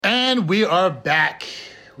And we are back.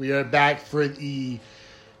 We are back for the,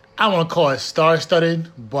 I don't want to call it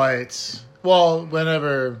star-studded, but, well,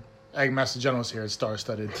 whenever Eggmaster General's here, it's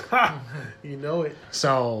star-studded. You know it.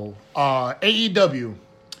 So, AEW,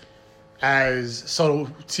 as Soto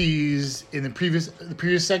teased in the previous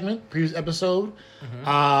episode,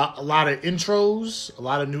 a lot of intros, a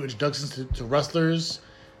lot of new introductions to wrestlers,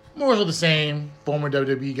 more so the same, former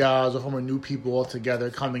WWE guys or former new people all together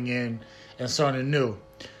coming in and starting anew.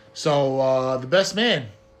 So, the best man,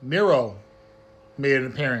 Miro, made an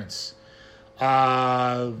appearance. You're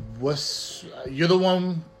the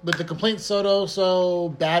one with the complaint, Soto, so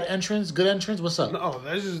bad entrance, good entrance, what's up? No,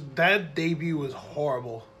 that debut was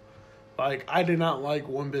horrible. Like, I did not like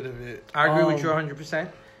one bit of it. I agree with you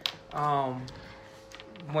 100%.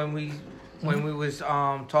 When we was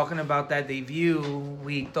talking about that debut,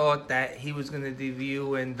 we thought that he was gonna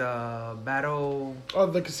debut in the battle. Oh,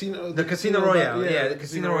 the casino Royale. Yeah, the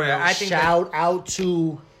Casino Royale. I think Shout out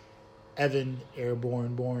to Evan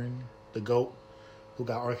Born, the GOAT, who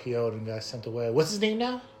got RKO'd and got sent away. What's his name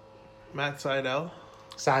now? Matt Sydal.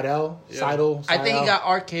 Seidel. I think he got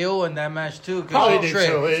RKO in that match too. Probably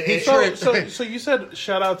did too. So you said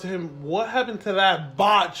shout out to him. What happened to that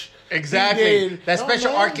botch? Exactly. That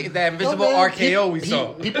special that invisible RKO we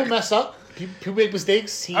saw. People mess up. People make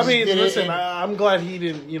mistakes. I'm glad he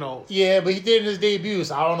didn't. Yeah, but he did in his debut,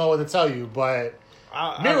 so I don't know what to tell you. But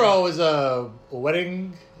Miro is a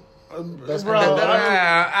wedding. I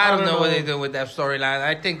don't know what they do with that storyline.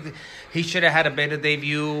 I think he should have had a better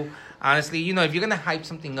debut. Honestly, if you're gonna hype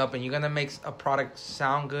something up and you're gonna make a product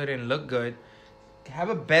sound good and look good, have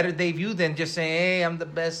a better debut than just saying, "Hey, I'm the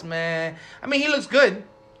best man." I mean, he looks good.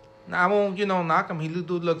 I won't, knock him. He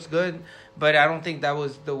looks good, but I don't think that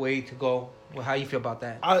was the way to go. Well, how you feel about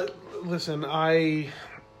that?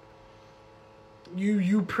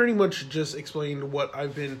 You pretty much just explained what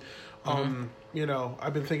I've been, I've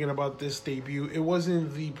been thinking about this debut. It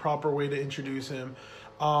wasn't the proper way to introduce him.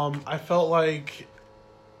 I felt like,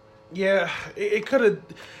 it could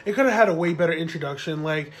have had a way better introduction.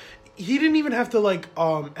 Like, he didn't even have to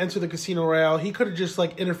enter the Casino Royale. He could have just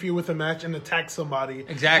interfere with a match and attack somebody.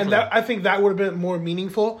 Exactly. And I think that would have been more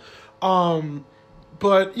meaningful.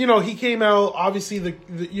 But he came out. Obviously,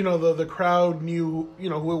 the crowd knew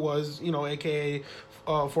who it was. AKA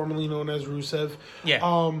formerly known as Rusev.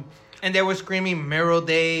 Yeah. And they were screaming Miro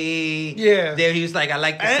Day. Yeah. There he was like, I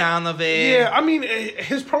like the sound of it. Yeah, I mean,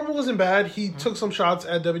 his promo wasn't bad. He took some shots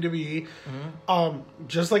at WWE.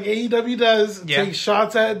 Just like AEW does. Yeah. Take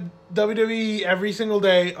shots at WWE every single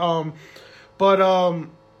day. But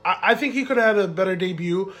I think he could have had a better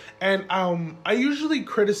debut. And I usually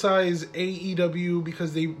criticize AEW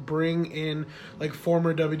because they bring in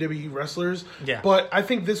former WWE wrestlers. Yeah. But I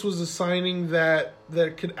think this was a signing that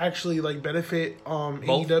could actually benefit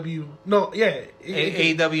AEW. No, yeah.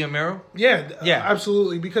 AEW and Miro? Yeah,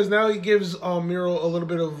 absolutely. Because now he gives Miro a little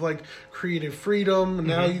bit of creative freedom.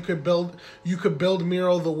 Now you could build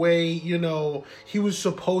Miro the way he was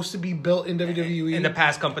supposed to be built in WWE in the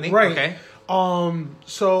past company, right? Okay.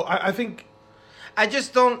 So I think I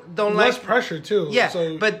just don't less pressure too. Yeah,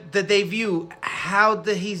 so, but the debut, how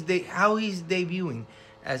he's debuting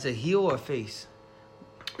as a heel or face?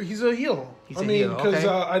 He's a heel. He's heel, because okay.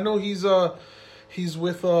 I know he's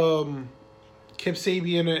with Kip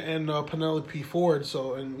Sabian and Penelope Ford.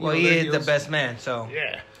 So he is the best man. So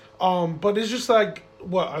yeah. But it's just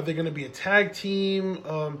what are they going to be, a tag team?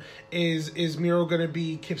 Is Miro going to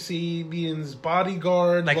be Kip Sabian's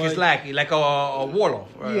bodyguard? His lackey, like a warlord.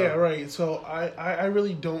 Yeah, right. So I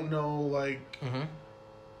really don't know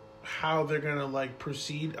how they're going to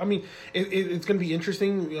proceed. I mean, it's going to be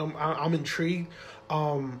interesting. I'm intrigued.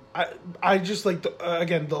 I just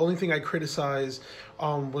again, the only thing I criticize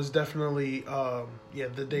was definitely the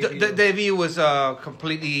debut. The debut was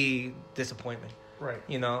completely disappointment. Right.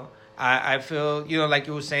 I feel, like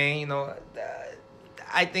you were saying,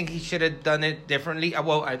 I think he should have done it differently.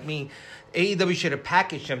 Well, I mean, AEW should have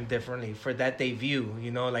packaged him differently for that debut,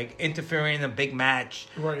 interfering in a big match.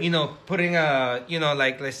 Right. Putting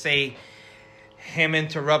let's say him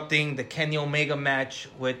interrupting the Kenny Omega match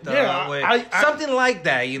with something like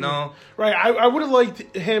that, Right. I would have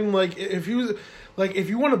liked him, if he was, if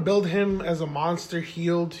you want to build him as a monster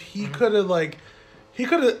healed, he could have, he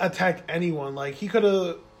could have attacked anyone. He could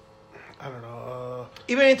have, I don't know.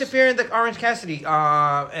 Even interfering in the Orange Cassidy,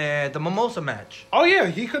 the Mimosa match. Oh, yeah.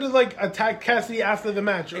 He could have, attacked Cassidy after the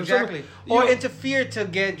match. Exactly. Or interfere to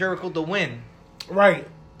get Jericho the win. Right.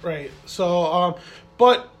 So,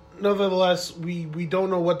 but nevertheless, we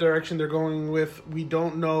don't know what direction they're going with. We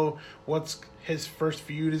don't know what's his first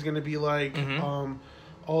feud is going to be like.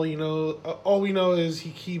 All we know is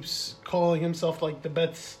he keeps calling himself like the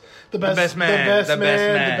best man, the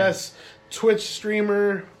best Twitch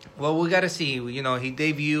streamer. Well, we got to see. You know, he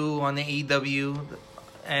debuted on the AEW,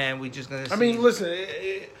 and we just gonna see. I mean, listen,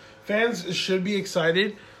 fans should be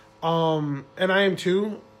excited, and I am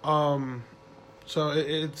too. So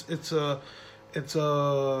it's a.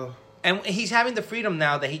 And he's having the freedom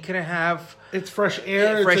now that he couldn't have. It's fresh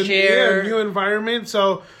air. Fresh air. New environment.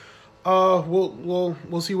 So,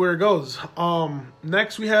 we'll see where it goes.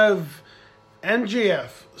 Next we have MJF.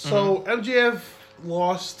 So MJF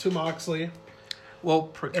lost to Moxley.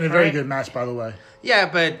 Well, in a very good match, by the way. Yeah,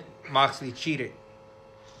 but Moxley cheated.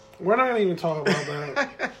 We're not gonna even talk about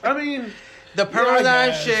that. I mean, the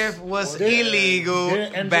paradigm shift was illegal,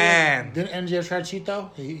 banned. Didn't MJF try to cheat though?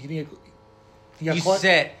 He got you caught?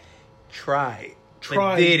 said try,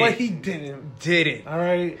 but he didn't. Didn't. All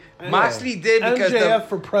right. Moxley did because MJF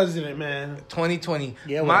for president, man. 2020.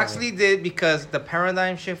 Yeah, Moxley did because the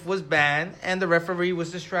paradigm shift was banned and the referee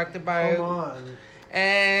was distracted by. Come on.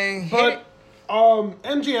 And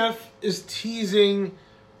MJF is teasing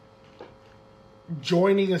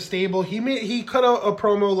joining a stable. He cut out a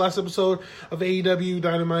promo last episode of AEW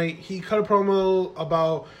Dynamite. He cut a promo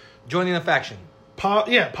about joining a faction.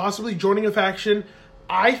 Possibly joining a faction.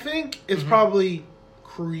 I think it's probably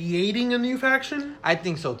creating a new faction. I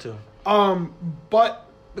think so too. But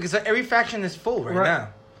because every faction is full right now,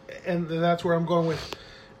 and that's where I'm going with.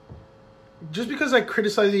 Just because I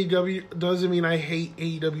criticize AEW doesn't mean I hate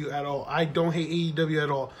AEW at all. I don't hate AEW at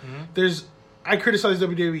all. I criticize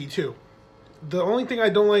WWE too. The only thing I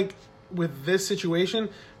don't like with this situation,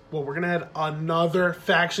 well, we're gonna add another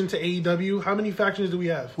faction to AEW. How many factions do we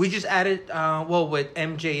have? We just added, with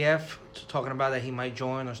MJF talking about that he might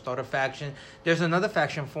join or start a faction. There's another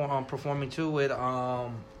faction performing too with Taz.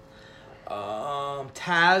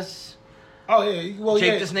 Oh yeah, well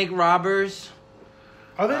Jake the Snake Robbers.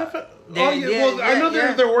 Are they? I know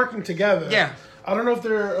they're working together. Yeah, I don't know if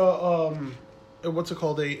they're what's it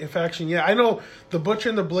called, a faction. Yeah, I know the Butcher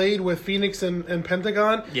and the Blade with Phoenix and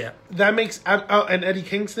Pentagon. Yeah, that makes and Eddie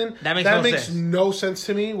Kingston. That makes no sense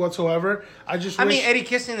to me whatsoever. I mean, Eddie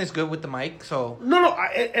Kingston is good with the mic, so no.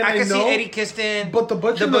 I can see Eddie Kingston, but the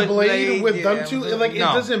Butcher and the Blade with them two, it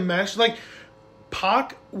doesn't mesh. Like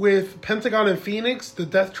Pac with Pentagon and Phoenix, the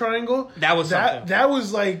Death Triangle. That was something. That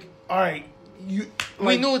was like, all right.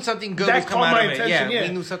 We knew something good was coming out of it. Yeah, we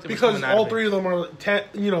knew something was coming out of it. Because all three of them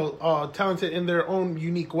are, talented in their own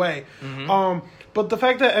unique way. But the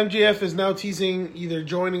fact that MJF is now teasing either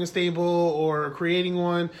joining a stable or creating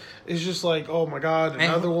one is just like, oh my god,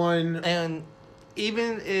 another one. And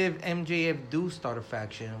even if MJF do start a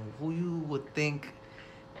faction, who you would think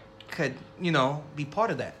could, be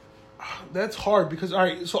part of that? That's hard because, all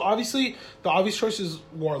right, so obviously the obvious choice is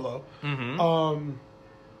Wardlow.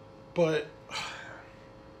 But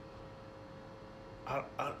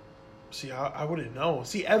I wouldn't know.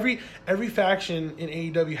 See, every faction in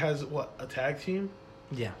AEW has a tag team?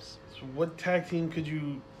 Yes. So what tag team could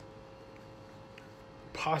you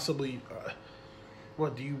possibly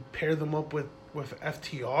do you pair them up with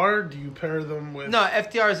FTR? Do you pair them with... No,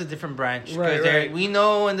 FTR is a different branch. Right. We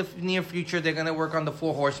know in the near future they're going to work on the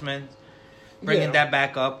Four Horsemen, bringing that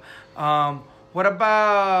back up. What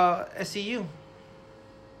about SCU?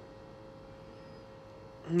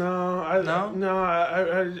 No,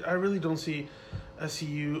 I really don't see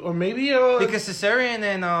SCU, or maybe because Cesarian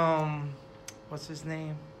and what's his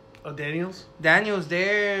name? Daniels.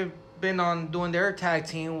 They've been doing their tag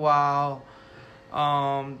team while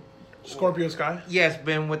Scorpio Sky. Yes,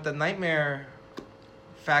 been with the Nightmare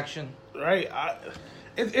faction. Right.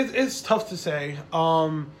 It's tough to say.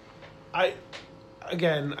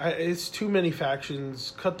 It's too many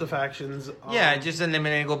factions. Cut the factions. Just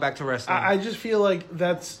eliminate and go back to wrestling. I just feel like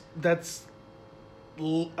that's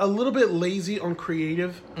a little bit lazy on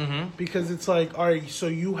creative because it's like, all right, so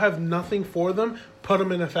you have nothing for them, put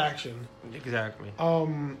them in a faction. Exactly.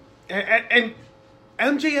 And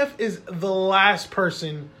MJF is the last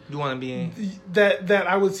person you want to be in that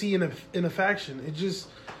I would see in a faction. It just.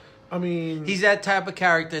 I mean, he's that type of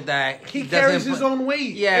character that he carries his own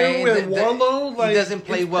weight. Yeah, with Wardlow, he doesn't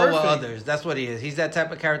play well with others. That's what he is. He's that type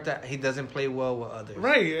of character. He doesn't play well with others.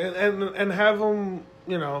 Right, and have him,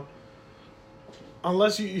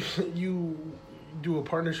 unless you do a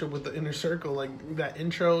partnership with the Inner Circle, like that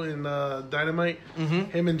intro in Dynamite,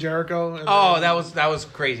 him and Jericho. And that was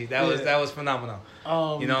crazy. That was phenomenal.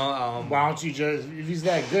 Why don't you just, if he's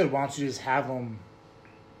that good, why don't you just have him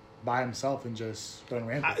by himself and just run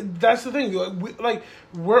rampant. That's the thing.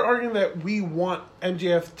 We're arguing that we want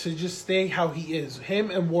MJF to just stay how he is.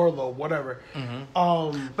 Him and Wardlow, whatever.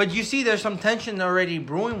 Mm-hmm. But you see, there's some tension already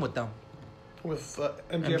brewing with them. With MJF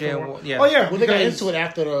and yeah. Oh, yeah. Well, they got into it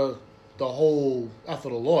after the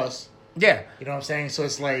loss. Yeah. You know what I'm saying? So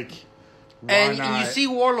it's like... And you see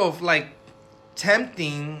Wardlow, like,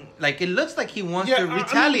 tempting. Like, it looks like he wants to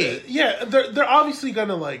retaliate. They're obviously going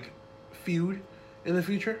to, like, feud in the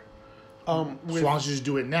future. So why don't you just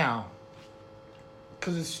do it now?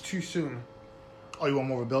 Because it's too soon. Oh, you want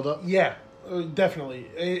more of a build-up? Yeah, definitely.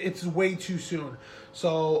 It's way too soon.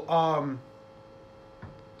 So,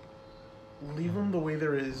 leave them the way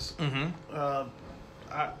there is. Mm-hmm.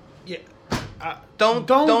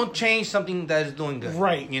 Don't change something that is doing good.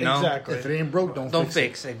 Right, you know? Exactly. If it ain't broke, don't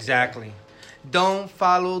fix it. Exactly. Don't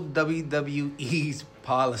follow WWE's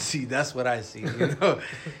policy. That's what I see, you know?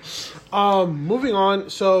 Moving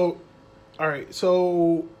on. So, all right.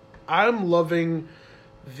 So, I'm loving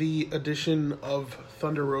the addition of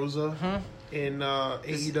Thunder Rosa in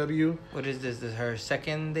AEW. What is this? This is her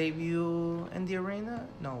second debut in the arena?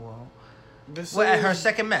 No, well... her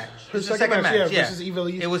second match. Her second match, versus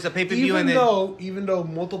Ivelisse. It was a pay-per-view, even though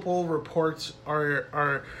multiple reports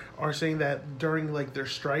are saying that during like their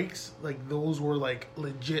strikes, like those were like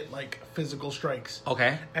legit like physical strikes.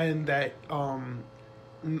 Okay. And that I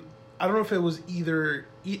don't know if it was either.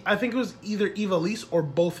 I think it was either Ivelisse or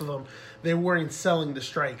both of them. They weren't selling the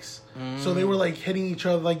strikes, so they were like hitting each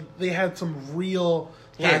other. Like they had some real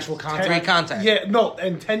actual contact. Yeah, no,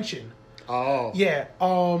 and tension. Oh. Yeah.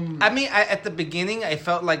 I mean, at the beginning, I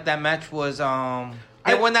felt like that match was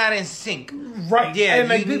they were not in sync. Right. Yeah. And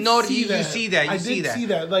you see that. I did see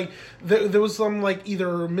that. Like there was some like either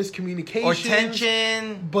miscommunication or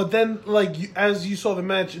tension. But then, like as you saw the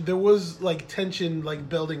match, there was like tension like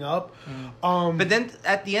building up. But then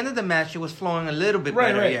at the end of the match, it was flowing a little bit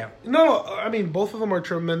better. Right. Yeah. No, I mean both of them are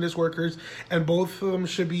tremendous workers, and both of them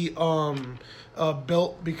should be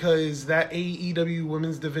built because that AEW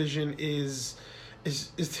women's division is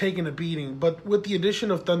taking a beating. But with the addition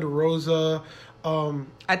of Thunder Rosa,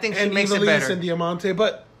 I think she and makes it Ivelisse better. and Diamante,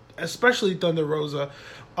 but especially Thunder Rosa,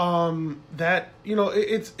 that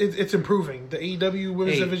it's improving. The AEW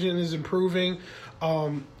women's division is improving.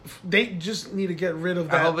 They just need to get rid of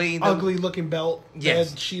that ugly looking belt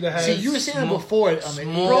that Sheeta has. See, you were saying that before. It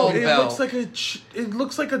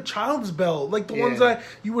looks like a child's belt, like the ones that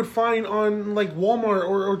you would find on like Walmart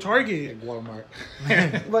or Target. Walmart.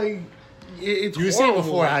 Like it's. You were saying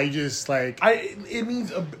before how you just like it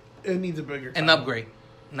needs a bigger an upgrade.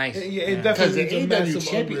 Nice. Yeah, it definitely needs a massive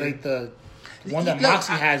champion, upgrade. like the one that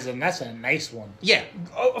Moxley has, and that's a nice one. Yeah,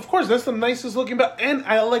 of course, that's the nicest looking belt, and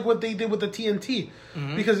I like what they did with the TNT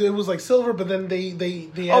because it was like silver, but then they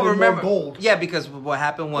added more gold. Yeah, because what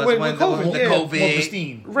happened was when the COVID, more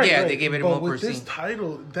pristine. Right, they gave it more pristine. With this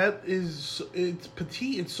title, it's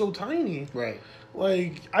petite, it's so tiny. Right.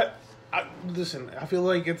 Like I listen. I feel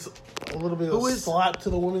like it's a little bit of a slap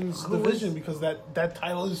to the women's division because that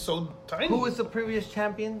title is so tiny. Who was the previous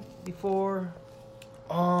champion before?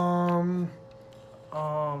 The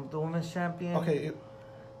women's champion. Okay.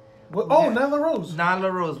 Nyla Rose.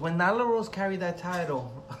 Nyla Rose. When Nyla Rose carried that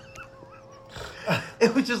title,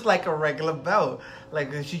 it was just like a regular belt.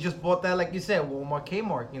 Like she just bought that, like you said, Walmart,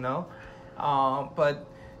 Kmart, you know. But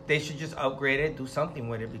they should just upgrade it, do something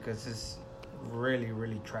with it because it's really,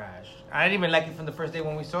 really trash. I didn't even like it from the first day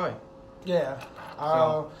when we saw it. Yeah.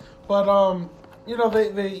 You know,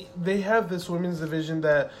 they have this women's division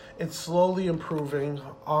that it's slowly improving.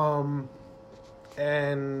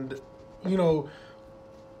 And, you know,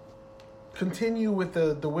 continue with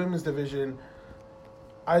the women's division.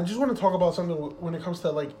 I just want to talk about something when it comes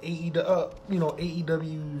to like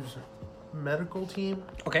AEW's medical team.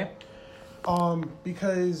 Okay.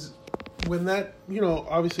 Because when that, you know,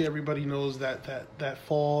 obviously everybody knows that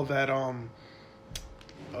fall that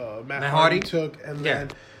Matt Hardy took, and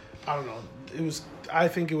then I don't know, I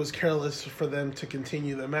think it was careless for them to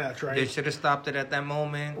continue the match, right? They should have stopped it at that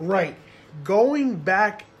moment. Right. Going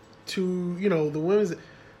back to, you know, the women's,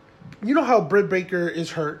 you know how Britt Baker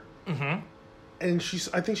is hurt, and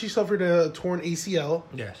I think she suffered a torn ACL.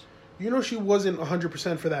 Yes. You know, she wasn't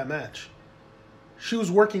 100% for that match. She was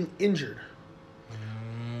working injured.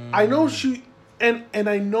 I know and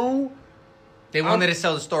I know they wanted to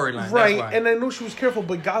sell the storyline, right? That's why. And I know she was careful,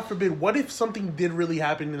 but God forbid, what if something did really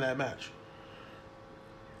happen in that match?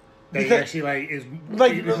 That actually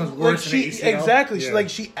becomes worse than the ACL? Exactly. Yeah.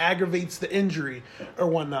 She aggravates the injury or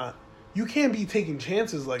whatnot. You can't be taking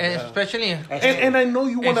chances like that. Especially, and I know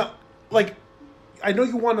you want to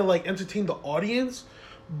entertain the audience,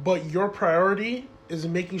 but your priority is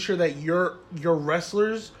making sure that your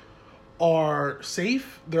wrestlers are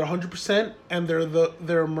safe, they're 100%, and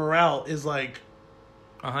their morale is like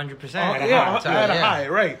 100%. at a high,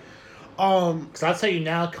 right? Because I'll tell you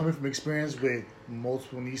now, coming from experience with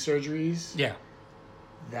multiple knee surgeries,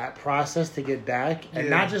 that process to get back, and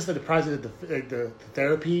not just the process of the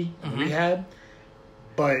therapy, and rehab,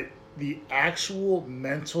 but the actual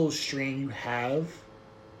mental strain you have,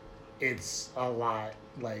 it's a lot.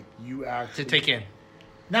 Like, you actually... To take in.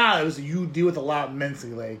 You deal with a lot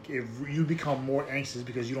mentally. Like, if you become more anxious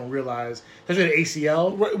because you don't realize, especially the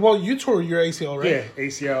ACL. Right, well, you tore your ACL, right? Yeah,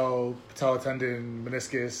 ACL, patella tendon,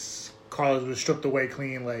 meniscus, cartilage was stripped away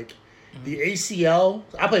clean. Like, the ACL,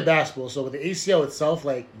 I play basketball, so with the ACL itself,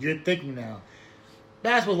 like, you're thinking now,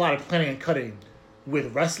 basketball, a lot of planning and cutting.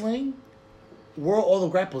 With wrestling, where are all the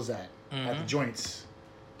grapples at the joints?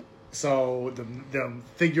 So the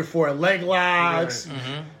figure four leg locks,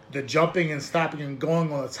 the jumping and stopping and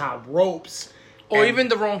going on the top ropes, or even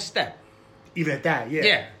the wrong step. Even at that,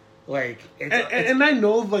 yeah. Like, and I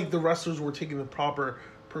know like the wrestlers were taking the proper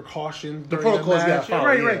precautions. The protocols got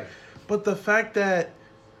followed, right. But the fact that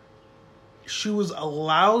she was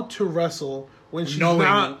allowed to wrestle when she's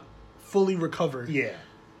not fully recovered,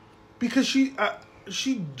 because she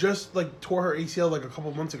just like tore her ACL like a couple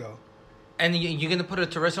months ago. And you're going to put her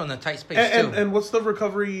to wrestle in a tight space, too. And what's the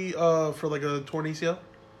recovery for, like, a torn ACL?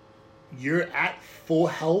 You're at full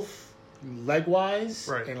health, leg-wise,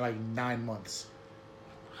 in, like, 9 months.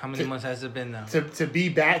 How many months has it been now? To be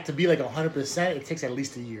back, to be, like, 100%, it takes at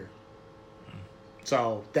least a year.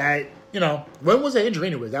 So, that, when was the injury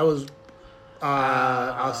anyway? That was,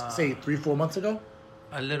 I'll say 3-4 months ago?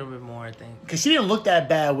 A little bit more, I think. Because she didn't look that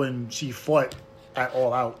bad when she fought at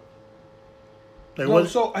All Out. Like,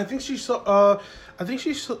 so I think she suffered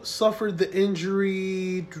the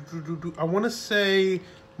injury. I want to say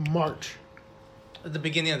March, at the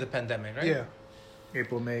beginning of the pandemic, right? Yeah,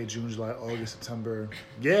 April, May, June, July, August, September.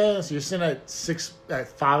 Yeah, so you're sitting at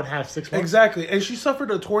 5.5, 6 months. Exactly, and she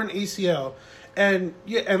suffered a torn ACL, and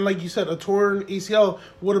like you said, a torn ACL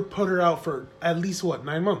would have put her out for at least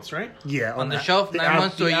 9 months, right? Yeah, on the shelf, 9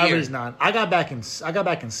 months to a year. Average 9. I got back in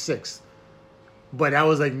 6. But that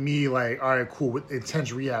was like me, like, all right, cool, with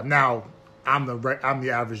intense rehab. Now, I'm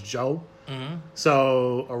the average Joe.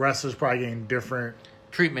 So a wrestler's probably getting different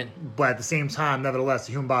treatment. But at the same time, nevertheless,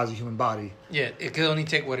 the human body is a human body. Yeah, it can only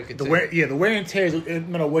take what it could take. The wear and tear is no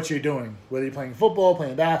matter what you're doing. Whether you're playing football,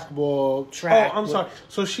 playing basketball, track. Oh, I'm sorry.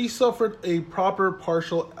 So she suffered a proper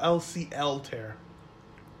partial LCL tear.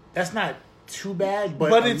 That's not too bad,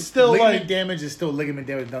 but it's still ligament damage is still ligament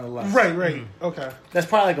damage nonetheless. Right. Okay. That's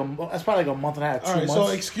probably like a month and a half, 2 months. So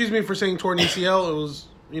excuse me for saying torn ACL. It was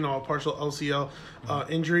a partial LCL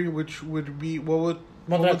injury, which would be month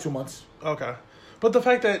and a half, 2 months. Okay. But the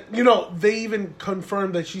fact that they even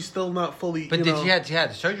confirmed that she's still not fully. But she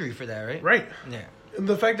had surgery for that, right? Right. Yeah. And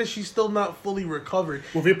the fact that she's still not fully recovered.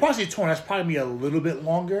 Well, if you're partially torn, that's probably be a little bit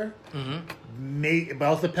longer. But it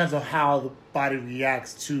also depends on how the body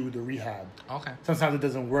reacts to the rehab. Okay. Sometimes it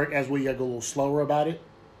doesn't work as well. You gotta go a little slower about it,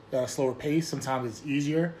 slower pace. Sometimes it's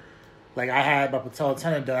easier. Like I had my patella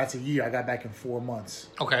tendon done. That's a year. I got back in 4 months.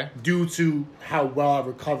 Okay. Due to how well I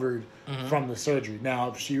recovered from the surgery.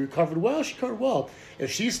 Now, if she recovered well, she recovered well.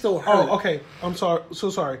 If she's still hurt. Oh, okay. I'm sorry. So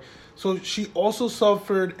sorry. So she also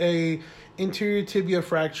suffered a anterior tibia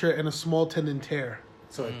fracture and a small tendon tear.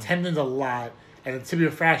 So a tendon's a lot, and the tibia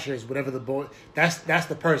fracture is whatever the bone. That's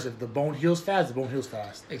the person. If the bone heals fast, the bone heals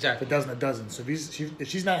fast. Exactly. If it doesn't, it doesn't. So if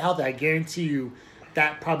she's not healthy, I guarantee you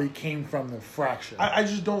that probably came from the fracture. I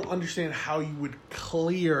just don't understand how you would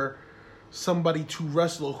clear somebody to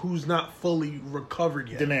wrestle who's not fully recovered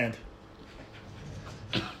yet. Demand.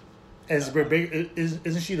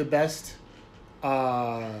 Isn't she the best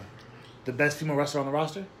female wrestler on the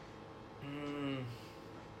roster?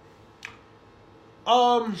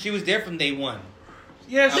 She was there from day one.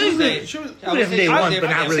 Yeah, she was there from day one, but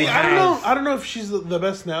not really. I don't know if she's the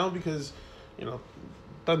best now because,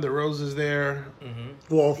 Thunder Rose is there.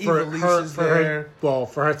 Well, for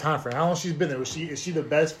her time frame, how long she's been there? Is she the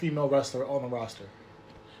best female wrestler on the roster?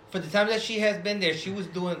 For the time that she has been there, she was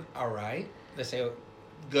doing all right. Let's say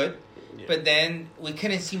good. Yeah. But then we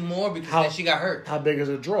couldn't see more because then she got hurt. How big is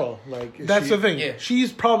her draw? That's the thing. Yeah.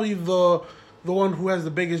 She's probably the one who has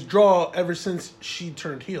the biggest draw ever since she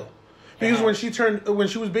turned heel. Because when she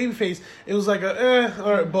was babyface, it was like all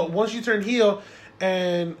right. But once she turned heel,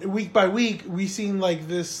 and week by week, we seen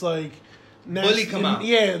this bully come out.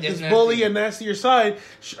 Yeah, this bully and nastier side.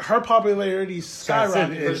 Her popularity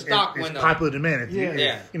skyrocketed. Her stock went up. Popular demand.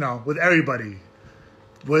 With everybody.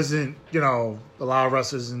 wasn't, a lot of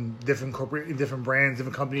wrestlers in different different brands,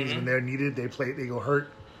 different companies, when they're needed, they go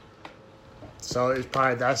hurt. So it's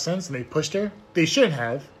probably that sense, and they pushed her. They shouldn't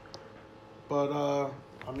have. But,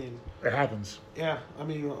 it happens. Yeah,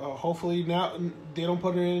 hopefully now they don't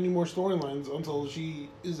put her in any more storylines until she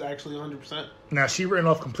is actually 100%. Now, is she written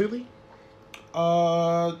off completely?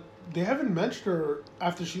 They haven't mentioned her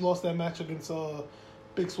after she lost that match against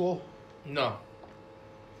Big Swole. No.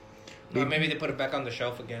 Maybe they put it back on the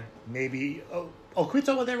shelf again. Maybe. Oh, can we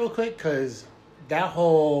talk about that real quick? Because that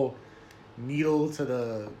whole needle to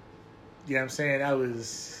the... You know what I'm saying? That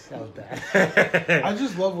was bad. I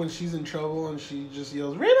just love when she's in trouble and she just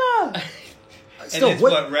yells, Reba! Still, and it's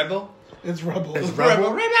what, Rebel? It's Rebel. It's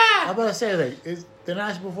Rebel? Reba! I'm about to say, they're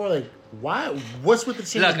not asking before, why? What's with the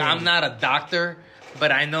change? Look, I'm not a doctor,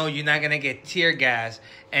 but I know you're not going to get tear gas.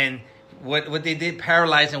 And what they did,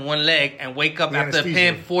 paralyze in one leg and wake up after the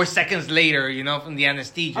pin 4 seconds later, from the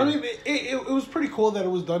anesthesia. It was pretty cool that it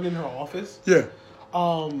was done in her office. Yeah.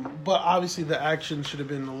 But obviously the action should have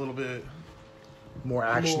been a little bit more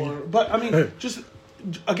action. But just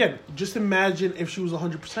imagine if she was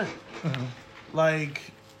 100%. Mm-hmm.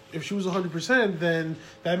 If she was 100%, then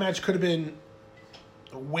that match could have been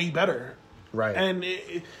way better. Right. And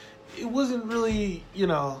it wasn't really, it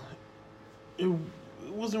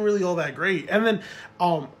wasn't really all that great. And then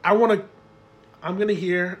I'm going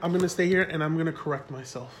to stay here and I'm going to correct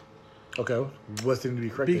myself. Okay. What's going to be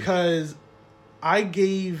corrected? Because I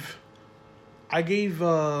gave the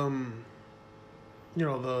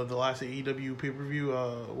last AEW pay-per-view,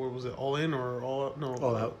 what was it, All In or All Out? No,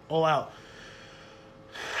 All Out. All Out.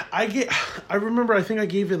 I remember I think I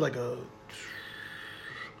gave it I don't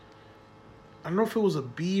know if it was a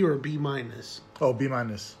B or a B minus. Oh, B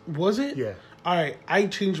minus. Was it? Yeah. All right, I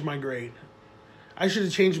changed my grade. I should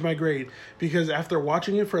have changed my grade because after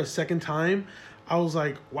watching it for a second time, I was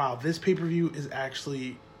like, wow, this pay-per-view is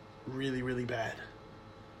actually really, really bad.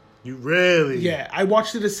 You really? Yeah, I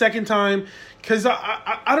watched it a second time because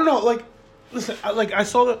I don't know. Listen, I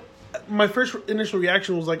saw my first initial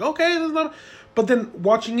reaction was like, okay, this is not. But then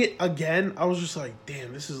watching it again, I was just like,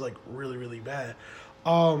 damn, this is really, really bad.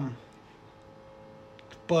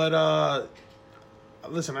 But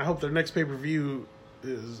listen, I hope their next pay-per-view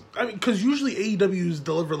is. Because usually AEWs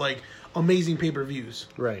deliver amazing pay-per-views,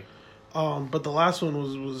 right? But the last one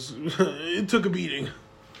was it took a beating.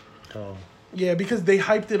 Oh. Yeah, because they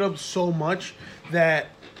hyped it up so much that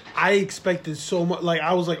I expected so much.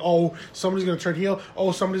 I was like, oh, somebody's going to turn heel.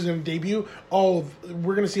 Oh, somebody's going to debut. Oh,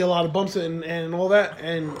 we're going to see a lot of bumps and all that.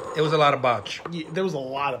 And it was a lot of botch. Yeah, there was a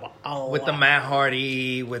lot of... With the Matt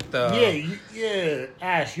Hardy, with the... Yeah.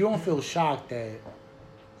 Ash, you don't feel shocked that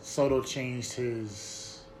Soto changed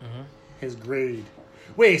his grade.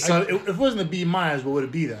 Wait, so if it wasn't a B minus, what would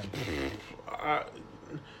it be then?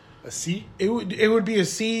 A C? It would be a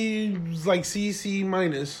C, C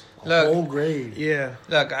minus. Look, whole grade. Yeah.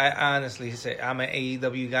 Look, I honestly say I'm an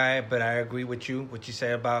AEW guy, but I agree with you. What you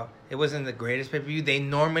say about it wasn't the greatest pay-per-view. They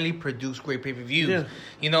normally produce great pay-per-views.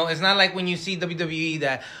 Yeah. It's not like when you see WWE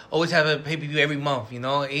that always have a pay-per-view every month.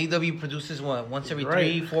 AEW produces once every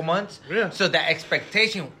 3-4 months. Yeah. So that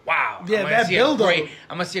expectation, wow. Yeah, that build-up.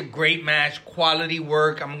 I'm gonna see a great match, quality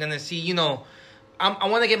work. I'm gonna see, I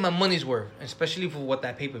want to get my money's worth, especially for what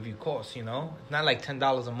that pay-per-view costs, It's not like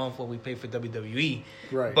 $10 a month what we pay for WWE.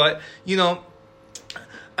 Right. But,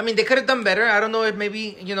 they could have done better. I don't know if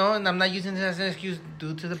maybe, and I'm not using this as an excuse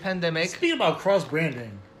due to the pandemic. Speaking about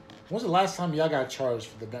cross-branding, when's the last time y'all got charged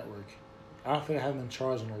for the network? I don't think I haven't been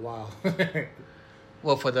charged in a while.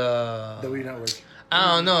 Well, for the... WWE Network.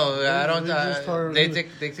 I don't know. They took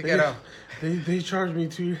it out. They charged me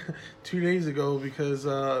two days ago because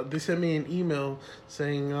they sent me an email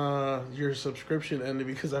saying your subscription ended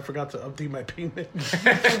because I forgot to update my payment.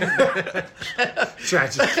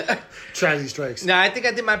 Tragedy strikes. No, I think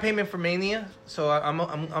I did my payment for Mania, so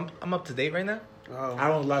I'm up to date right now. Oh. I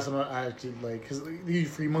don't know the last time I actually because they use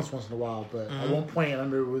 3 months once in a while, but at one point I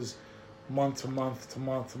remember it was month to month to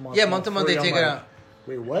month to month. Yeah, month to month they take it out.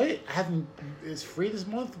 Wait, what? I haven't. It's free this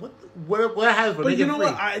month. What has? But you know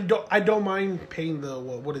what? I don't mind paying the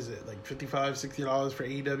what is it $55, $60 for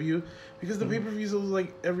AEW because the pay-per-views was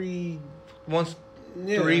every once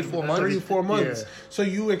 3-4 months. 3-4 months. Yeah. So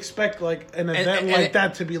you expect an event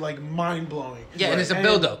that to be mind blowing. Yeah, right. And it's a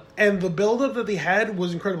build up. And the build up that they had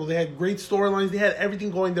was incredible. They had great storylines. They had everything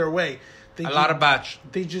going their way. A lot of batch.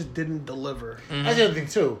 They just didn't deliver. Mm-hmm. That's the other thing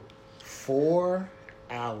too. 4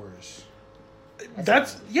 hours.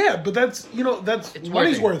 That's it's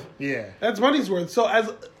money's worth. Yeah, that's money's worth. So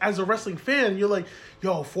as a wrestling fan, you're like,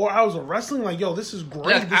 yo, 4 hours of wrestling, this is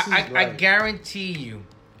great. Look, I guarantee you,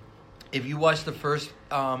 If you watched the first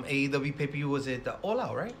AEW pay-per-view, was it the All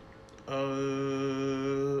Out, right?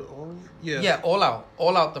 Yeah. Yeah, All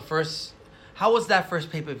Out. The first. How was that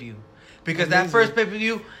first pay-per-view? Because that first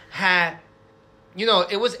pay-per-view had,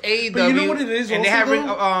 it was AEW. But you know what it is, and also, they had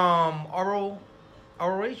though?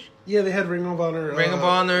 ROH. Yeah, they had Ring of Honor. Ring of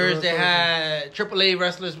Honors. They had AAA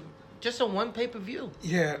wrestlers. Just a one pay-per-view.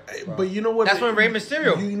 Yeah, but you know what? That's when Rey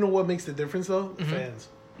Mysterio. You know what makes the difference though? The fans.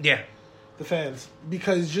 Yeah. The fans,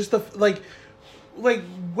 because just like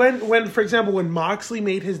when for example when Moxley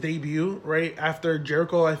made his debut right after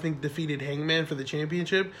Jericho I think defeated Hangman for the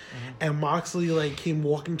championship, and Moxley came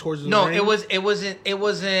walking towards the ring. It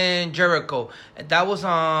wasn't Jericho. That was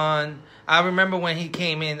on. I remember when he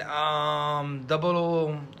came in.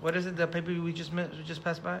 What is it? The pay-per-view we just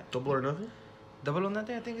passed by. Double or Nothing. Double or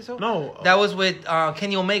Nothing. I think it's so. No, that was with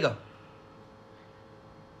Kenny Omega.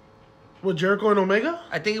 With Jericho and Omega?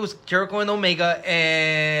 I think it was Jericho and Omega,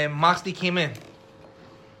 and Moxley came in.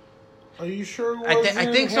 Are you sure? I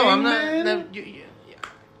think so. I'm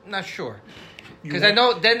not sure. Because I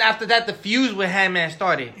know then after that the fuse with Hangman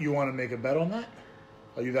started. You want to make a bet on that?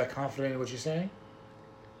 Are you that confident in what you're saying?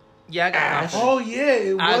 Yeah, I got confidence. Oh yeah,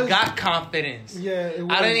 it was. I got confidence. Yeah, it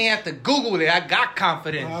was. I didn't even have to Google it. I got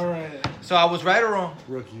confidence. All right. So I was right or wrong?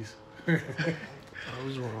 Rookies. I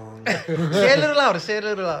was wrong. Say it a little louder.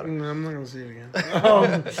 I'm not gonna say it again.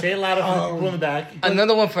 Say it louder for the people in the back.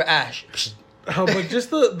 Another one for Ash. But just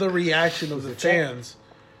the reaction of the fans.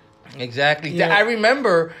 Exactly. Yeah. I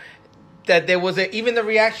remember that there was even the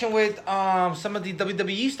reaction with some of the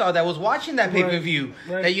WWE stars that was watching that pay-per-view.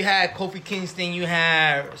 Right. That you had Kofi Kingston, you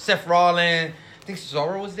had Seth Rollins. I think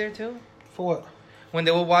Cesaro was there too. For what? When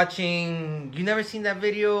they were watching, you never seen that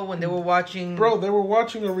video when they were watching. Bro, they were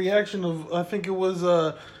watching a reaction of I think it was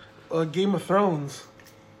Game of Thrones.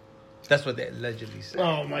 That's what they allegedly said.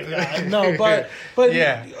 Oh my god, no, but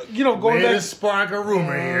yeah, going back to spark a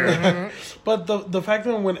rumor here. But the fact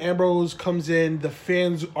that when Ambrose comes in, the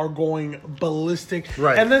fans are going ballistic,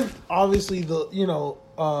 right? And then obviously the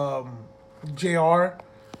JR,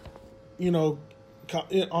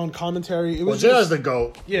 on commentary, it was JR's the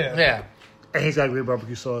GOAT. Yeah. And he's got great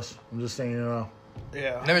barbecue sauce. I'm just saying,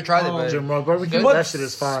 Yeah. Never tried it, but Jim Ross barbecue. But That shit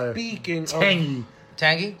is fire. Tangy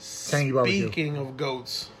barbecue. Speaking of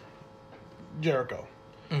goats, Jericho.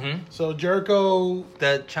 Mm-hmm. So Jericho,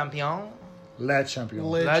 the champion, La Champion.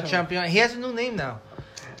 La Champion. He has a new name now.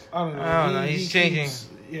 I don't know. He's changing.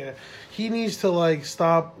 He needs to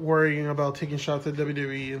stop worrying about taking shots at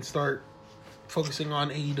WWE and start focusing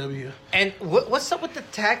on AEW. And what's up with the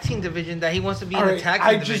tag team division that he wants to be in the tag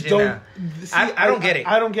team division? I don't get it.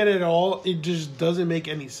 I don't get it at all. It just doesn't make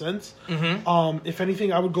any sense. Mm-hmm. If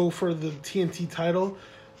anything, I would go for the TNT title.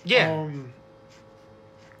 Yeah.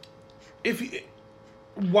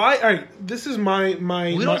 Why? All right. This is my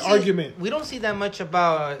argument. We don't see that much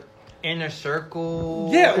about Inner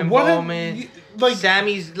Circle. Yeah. Involvement.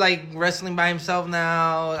 Sammy's wrestling by himself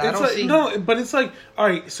now. I don't see. No, but it's all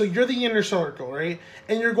right. So you're the Inner Circle, right?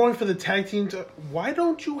 And you're going for the tag team. Why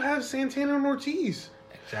don't you have Santana and Ortiz?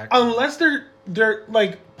 Exactly. Unless they're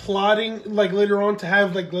plotting later on to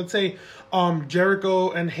have let's say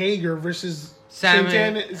Jericho and Hager versus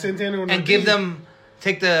Santana and Ortiz. And give them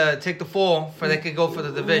take the fall for they could go for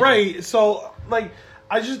the division. Right. So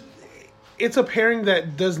it's a pairing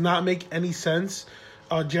that does not make any sense.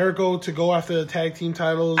 Jericho to go after the tag team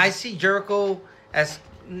titles. I see Jericho as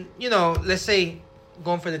let's say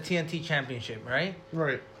going for the TNT championship, right?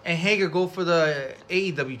 Right. And Hager go for the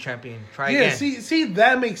AEW champion. Try again. See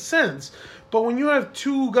that makes sense. But when you have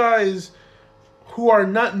two guys who are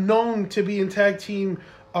not known to be in tag team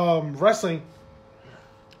wrestling,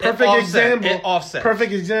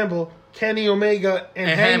 perfect example. Kenny Omega and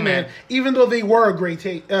Hangman, even though they were a great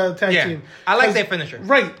tag team. I like their finisher.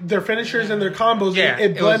 Right, their finishers and their combos,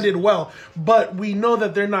 it blended well. But we know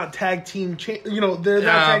that they're not tag team, they're not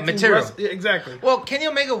tag material. Team exactly. Well, Kenny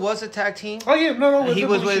Omega was a tag team. Oh, yeah, no. He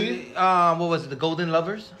was with, what was it, the Golden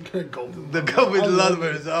Lovers? The Golden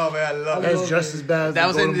Lovers. Oh, man, I love it. That's just as bad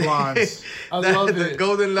as the Golden Blondes. I love it. The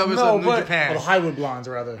Golden Lovers of New Japan. Or the Hollywood Blondes,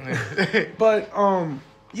 rather. But,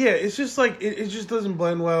 yeah, it's just it just doesn't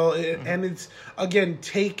blend well, and it's again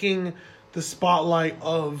taking the spotlight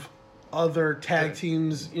of other tag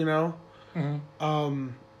teams, Mm-hmm.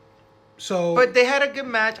 So, but they had a good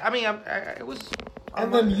match. I mean, it was.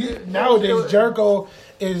 And then nowadays Jericho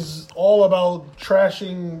is all about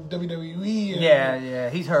trashing WWE. Yeah,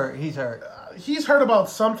 he's hurt. He's hurt about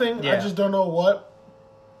something. Yeah. I just don't know what.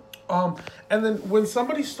 And then when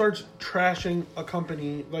somebody starts trashing a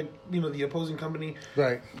company, the opposing company,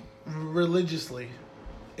 right, religiously,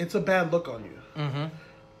 it's a bad look on you. Mm-hmm.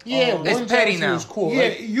 Yeah, It's one petty jab now. was cool. Yeah,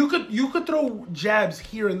 Like, you could throw jabs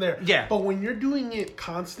here and there. Yeah. But when you're doing it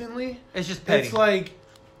constantly, It's just petty. it's like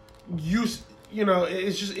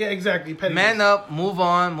it's just exactly petty. Man up, move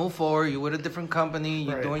on, move forward. You're with a different company.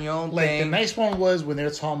 You're Right. doing your own like thing. the nice one was when they were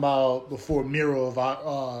talking about before Miro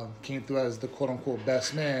came through as the quote unquote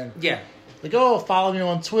best man. Yeah. Like, oh, follow me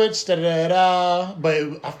on Twitch, da da da da.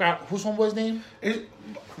 But I forgot whose one was his name.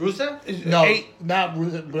 Rusev? No,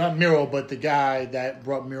 not Miro, but the guy that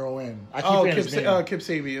brought Miro in. I keep forgetting his name. Kip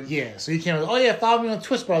Sabian. Yeah, so he came. Oh yeah, follow me on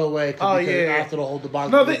Twitch, by the way. Because after the whole debacle.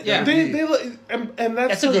 No, and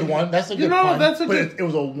that's a good one. That's a good one. That's a but good. it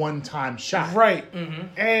was a one-time shot. Right,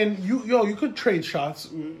 and you could trade shots.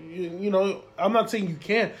 I'm not saying you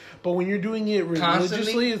can't, but when you're doing it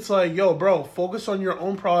religiously, it's like, yo, bro, focus on your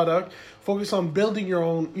own product. Focus on building your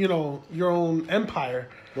own, your own empire.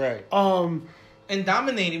 Right. And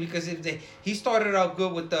dominating, because he started out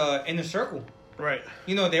good with the Inner Circle. Right.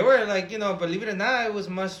 They were like, believe it or not, it was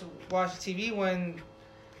must-watch TV when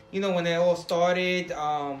they all started.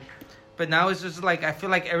 But now it's just like, I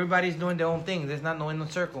feel like everybody's doing their own thing. There's not no Inner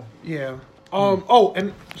Circle. Yeah. Oh,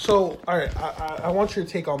 and so, all right, I want your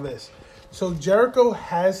take on this. So Jericho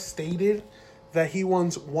has stated that he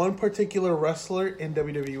wants one particular wrestler in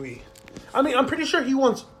WWE. I mean, I'm pretty sure he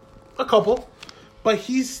wants a couple, but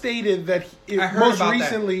he's stated that most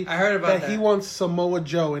recently I heard about that he wants Samoa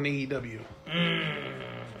Joe in AEW.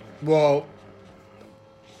 Well,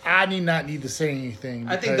 I need to say anything.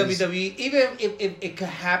 I think WWE, even if it could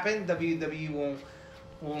happen, WWE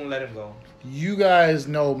won't let him go. You guys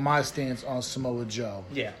know my stance on Samoa Joe.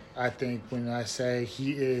 Yeah. I think when I say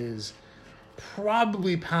he is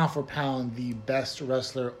probably pound for pound the best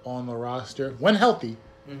wrestler on the roster when healthy.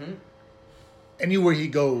 Mm-hmm. Anywhere he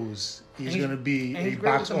goes, he's going to be a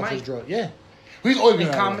box office draw. Yeah. He's always been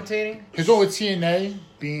commentating. His role with TNA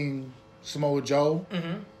being Samoa Joe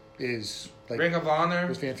is like Ring of Honor. It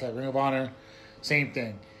was fantastic. Ring of Honor, same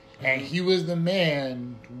thing. And he was the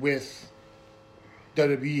man with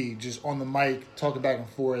WWE just on the mic, talking back and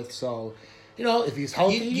forth. So, if he's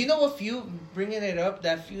healthy. You know what feud, bringing it up,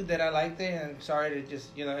 that feud that I liked there, and sorry to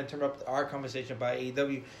just, interrupt our conversation about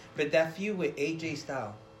AEW, but that feud with AJ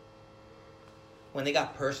Styles. When they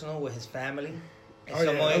got personal with his family, and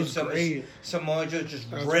Samoa Joe just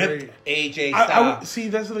ripped AJ Styles. See,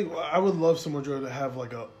 that's the thing. I would love Samoa Joe to have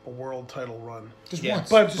like a world title run. Just once.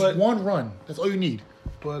 Just one run. That's all you need.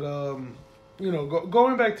 But,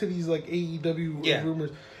 going back to these like AEW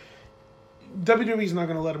rumors, WWE's not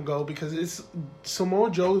going to let him go because it's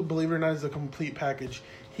Samoa Joe, believe it or not, is a complete package.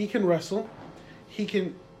 He can wrestle. He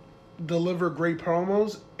can deliver great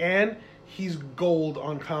promos, and he's gold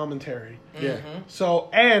on commentary. Yeah. Mm-hmm. So,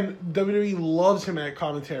 and WWE loves him at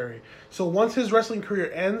commentary. So once his wrestling career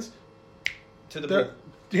ends, they're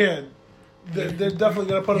definitely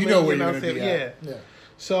gonna put him in the announce table. Yeah.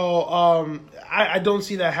 So I don't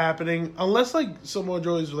see that happening unless like Samoa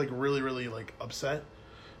Joe is like really really like upset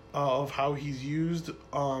of how he's used.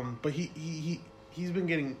 But he's been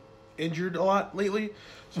getting injured a lot lately.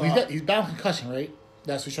 So he's back with concussion, right?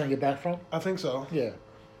 That's what he's trying to get back from? I think so. Yeah.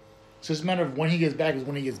 So it's a matter of when he gets back is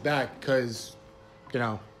when he gets back because,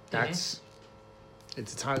 that's...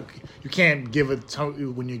 It's a time... You can't give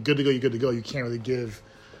when you're good to go, you're good to go. You can't really give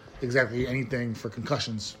exactly anything for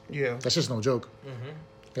concussions. Yeah. That's just no joke.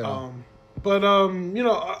 But,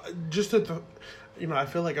 just to... I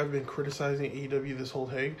feel like I've been criticizing AEW this whole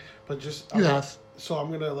thing, but just... You have. So I'm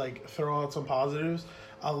going to, throw out some positives.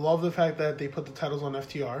 I love the fact that they put the titles on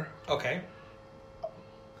FTR. Okay.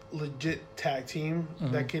 Legit tag team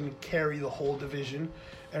that can carry the whole division,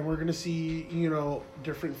 and we're gonna see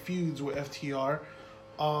different feuds with FTR.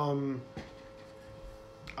 I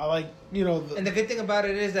like and the good thing about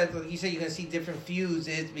it is that you say you're gonna see different feuds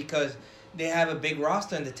is because they have a big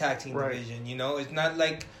roster in the tag team division. It's not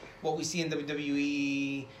like what we see in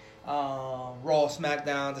WWE, Raw,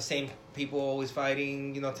 SmackDown, the same people always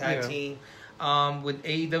fighting. Tag team. With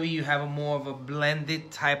AEW, you have a more of a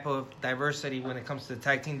blended type of diversity when it comes to the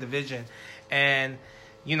tag team division. And,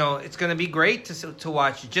 it's going to be great to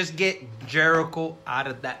watch. Just get Jericho out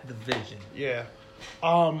of that division. Yeah.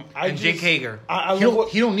 Jake Hager.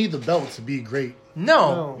 He don't need the belt to be great.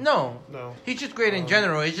 No. He's just great in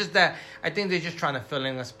general. It's just that I think they're just trying to fill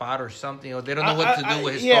in a spot or something, or they don't know what to do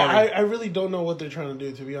with his story. I really don't know what they're trying to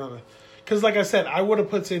do, to be honest. Because, like I said, I would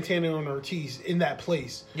have put Santana and Ortiz in that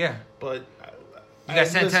place. Yeah. But... You got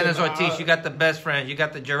Santana Ortiz, you got the Best Friends, you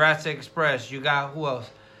got the Jurassic Express, you got who else?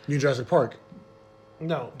 New Jurassic Park.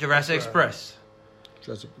 No. Jurassic Express.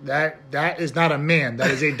 That is not a man.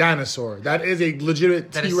 That is a dinosaur. That is a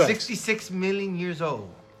legitimate That T-Rex. is 66 million years old.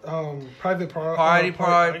 Private Private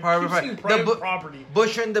Property.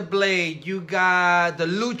 Bush and the Blade. You got the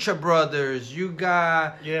Lucha Brothers. You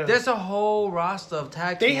got there's a whole roster of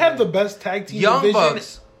tag teams. They have the best tag team Young division,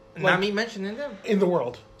 Bucks. Not me mentioning them in the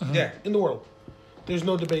world. Yeah, in the world. There's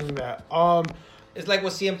no debating that. It's like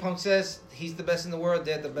what CM Punk says. He's the best in the world.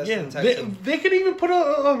 They're the best in the tag team. They could even put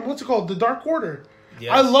what's it called? The Dark Order.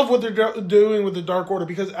 Yes. I love what they're doing with the Dark Order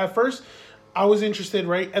because at first I was interested,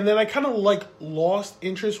 right? And then I kind of lost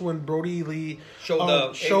interest when Brody Lee showed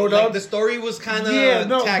up. The story was kind of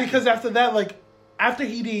tacky. Because after that, after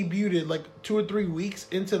he debuted it, 2 or 3 weeks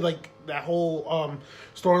into that whole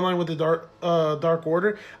storyline with the Dark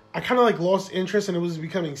Order, I kind of lost interest and it was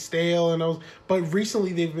becoming stale. But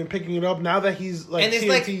recently they've been picking it up now that he's and it's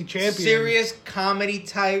TNT champion, serious comedy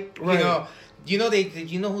type. Right. You know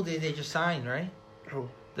who they just signed, right? Who?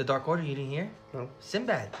 The Dark Order. You didn't hear? No.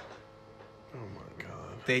 Sinbad. Oh my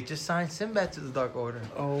God. They just signed Sinbad to the Dark Order.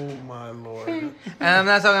 Oh my Lord. And I'm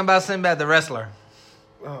not talking about Sinbad, the wrestler.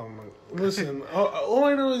 Oh my! Listen, all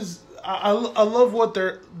I know is I love what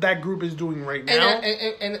that group is doing right now.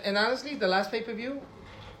 And honestly, the last pay-per-view,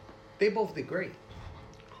 they both did great.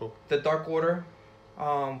 Cool. The Dark Order,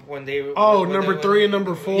 when they number 3 and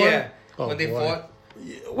number 4. Yeah, when they fought.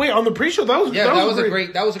 Wait, on the pre-show that was a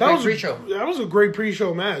great pre-show. That was a great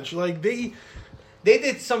pre-show match. They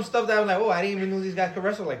did some stuff that I was like, I didn't even know these guys could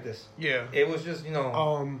wrestle like this. Yeah, it was just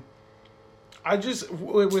I just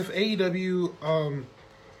with AEW,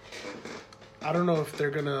 I don't know if they're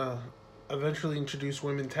gonna eventually introduce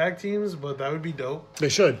women tag teams, but that would be dope. They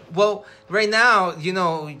should. Well, right now,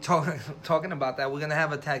 talking about that, we're gonna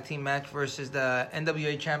have a tag team match versus the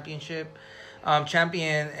NWA Championship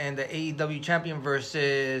champion and the AEW champion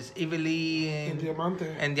versus Ivelisse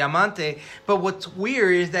and Diamante. But what's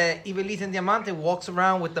weird is that Ivelisse and Diamante walks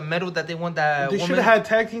around with the medal that they won. They should have had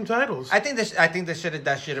tag team titles. I think that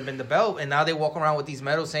should have been the belt, and now they walk around with these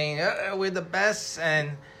medals saying we're the best.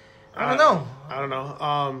 And I don't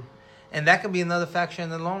know. And that could be another faction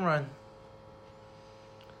in the long run.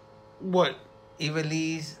 What?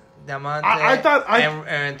 Ivelisse, Diamante, I thought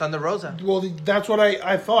and Thunder Rosa. Well, that's what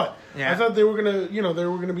I thought. Yeah. I thought they were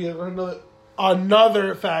gonna be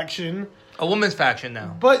another faction, a women's faction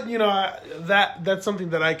now. But that's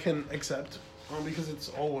something that I can accept because it's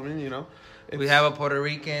all women. We have a Puerto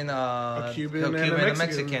Rican, a Cuban, and a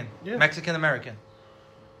Mexican. Yeah. Mexican American.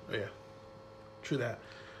 Oh, yeah, true that.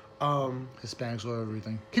 Hispanics or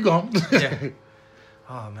everything. Keep going. Yeah.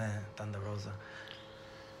 Oh man, Thunder Rosa.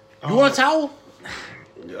 You want a towel?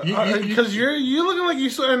 Because you're looking like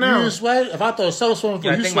you're sweating now. You sweat? If I thought a subtle sweating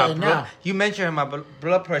before, you sweating now. You mentioned my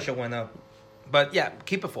blood pressure went up. But yeah,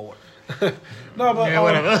 keep it forward.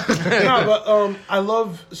 Whatever. I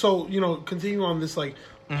love, continue on this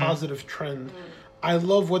positive trend. I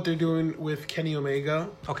love what they're doing with Kenny Omega.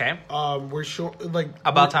 Okay. We're showing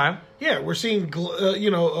time. Yeah, we're seeing a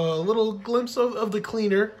little glimpse of the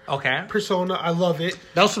cleaner. Okay. Persona. I love it.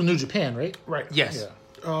 That was from New Japan, right? Right. Yes.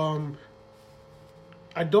 Yeah.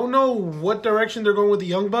 I don't know what direction they're going with the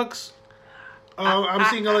Young Bucks. I'm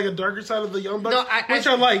seeing a darker side of the Young Bucks, which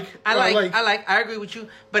I like. I agree with you,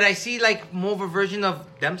 but I see more of a version of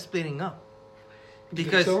them splitting up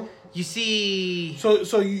because you see.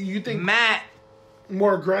 So you think Matt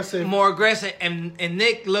more aggressive, and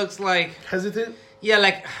Nick looks hesitant.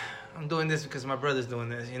 Yeah, I'm doing this because my brother's doing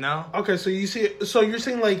this. Okay, so you see. So you're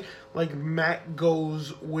saying like Matt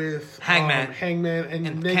goes with Hangman,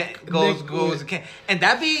 and Nick goes, and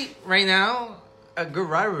that be right now a good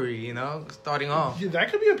rivalry, starting off. Yeah,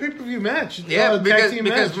 that could be a pay-per-view match. Yeah,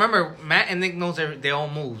 because remember, Matt and Nick knows their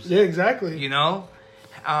own moves. Yeah, exactly.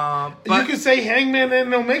 But you could say Hangman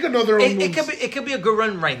and Omega know their own moves. It could be a good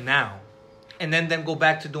run right now, and then go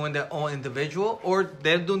back to doing their own individual, or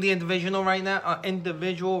they're doing the individual right now,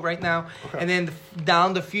 okay. And then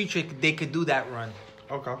down the future they could do that run.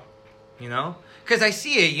 Okay. Because I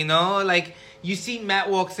see it. You see Matt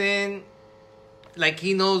walks in.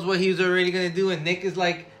 He knows what he was already going to do, and Nick is,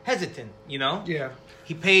 hesitant, Yeah.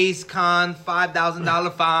 He pays Khan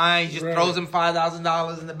 $5,000 fine. He just throws him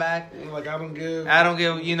 $5,000 in the back. I don't give,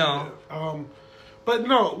 But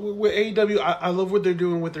no, with AEW, I love what they're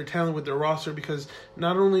doing with their talent, with their roster, because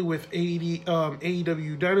not only with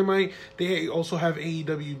AEW Dynamite, they also have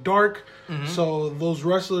AEW Dark. Mm-hmm. So those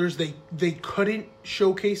wrestlers they couldn't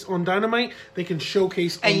showcase on Dynamite, they can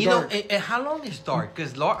showcase on Dark. And how long is Dark?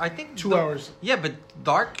 Because I think 2 hours. Yeah, but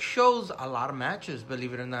Dark shows a lot of matches,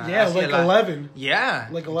 believe it or not. Yeah, 11. Yeah,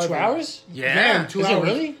 11. 2 hours. Yeah, man, 2 is hours. It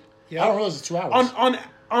really? Yeah, I don't realize it's 2 hours.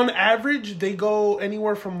 On average, they go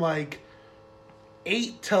anywhere from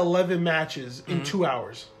 8 to 11 matches in 2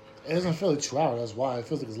 hours. It doesn't feel like 2 hours. That's why it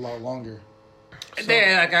feels like it's a lot longer.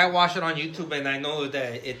 Like I watch it on YouTube, and I know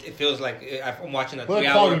that it feels like I'm watching a 3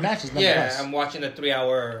 hour quality matches. Yeah, I'm watching a 3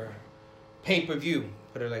 hour pay-per-view.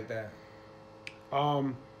 Put it like that.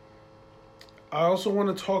 I also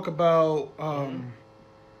want to talk about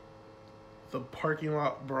the parking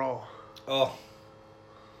lot brawl. Oh.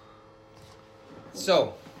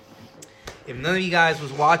 So, if none of you guys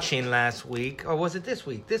was watching last week, or was it this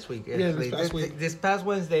week? This week. Yeah, this past week. This past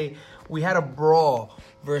Wednesday, we had a brawl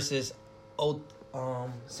versus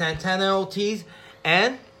Santana Ortiz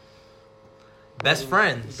and Best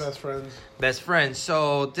Friends. Best Friends.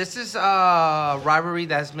 So, this is a rivalry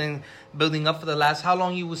that's been building up for the last, how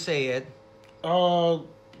long you would say it? I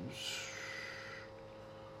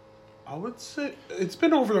would say it's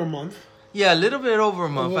been over a month. Yeah, a little bit over a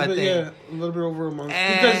month, I think. Yeah, a little bit over a month. A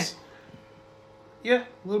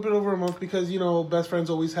little bit over a month because, Best Friends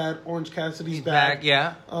always had Orange Cassidy's back.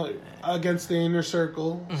 Yeah. Against the Inner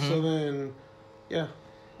Circle. Mm-hmm. So then, yeah.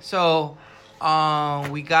 So,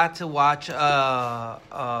 we got to watch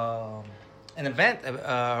an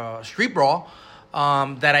event, Street Brawl,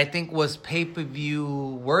 that I think was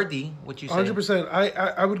pay-per-view worthy. What you say? 100%.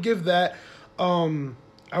 I would give that.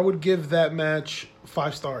 I would give that match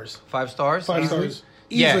 5 stars. 5 stars? 5 stars.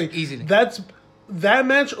 Easily. Yeah, easily. That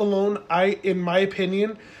match alone, in my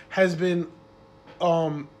opinion, has been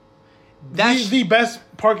the best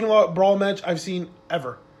parking lot brawl match I've seen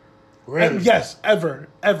ever. Really? And yes, ever,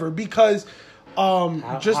 because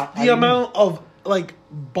the amount of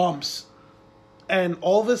bumps and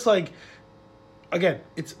all this again,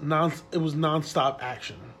 it was nonstop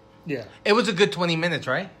action. Yeah. It was a good 20 minutes,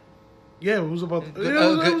 right? Yeah, it was about a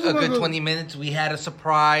good 20 minutes. We had a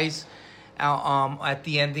surprise at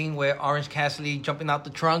the ending where Orange Cassidy jumping out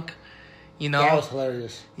the trunk. That was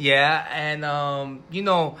hilarious. Yeah, and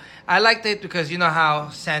I liked it because you know how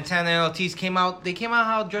Santana and Ortiz came out. They came out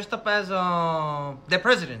how dressed up as their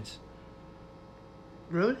presidents.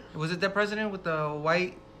 Really? Was it their president with the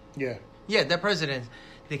white? Yeah. Yeah, their presidents.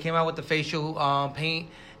 They came out with the facial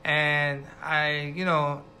paint, and I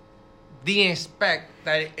didn't expect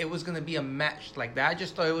that it was going to be a match like that. I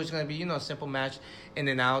just thought it was going to be, a simple match, in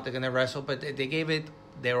and out. They're going to wrestle, but they gave it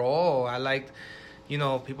their all. I liked,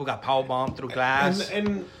 people got powerbombed through glass.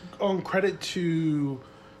 And on credit to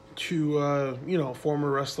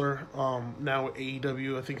former wrestler, now at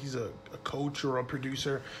AEW, I think he's a coach or a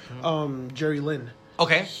producer, Jerry Lynn.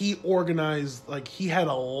 Okay. He organized, he had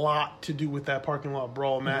a lot to do with that parking lot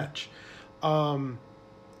brawl match.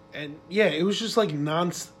 And yeah, it was just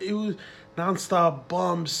nonstop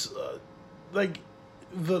bumps,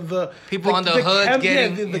 the people on the hood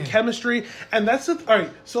getting the chemistry, and that's it. All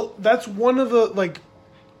right, so that's one of the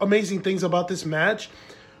amazing things about this match.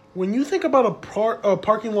 When you think about a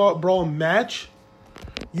parking lot brawl match,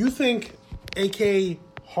 you think AKA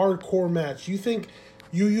hardcore match. You think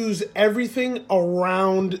you use everything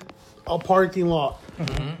around a parking lot,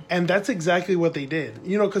 and that's exactly what they did.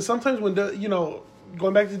 Because sometimes when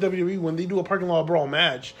going back to WWE, when they do a parking lot brawl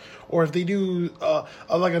match, or if they do a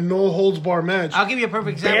no holds bar match, I'll give you a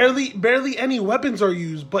perfect example. Barely any weapons are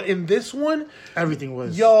used, but in this one, everything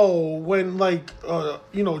was. When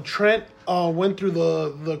Trent went through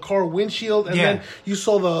the car windshield, and then you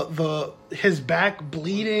saw his back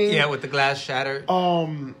bleeding. Yeah, with the glass shattered.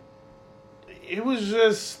 It was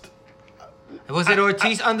just. Was it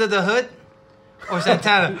Ortiz under the hood, or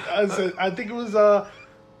Santana? I think it was.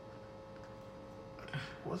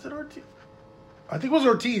 Was it Ortiz? I think it was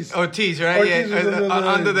Ortiz. Ortiz, right? Ortiz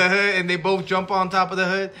under the hood, and they both jump on top of the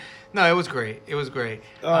hood. No, it was great. It was great.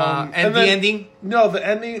 And the ending? No, the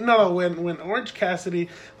ending. No, when Orange Cassidy,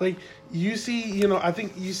 you see, I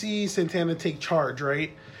think you see Santana take charge,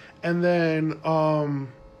 right? And then,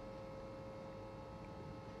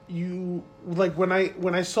 you when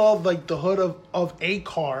I saw the hood of a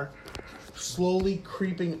car slowly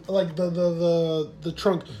creeping, the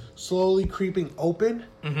trunk slowly creeping open.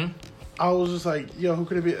 Mm-hmm. I was just who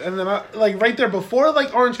could it be? And then I right there before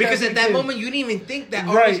Orange Cassidy. Because at that moment you didn't even think that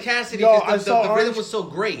Orange Cassidy, because the rhythm was so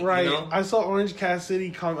great. Right. I saw Orange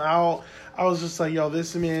Cassidy come out. I was just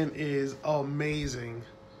this man is amazing.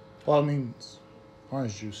 Well, I mean,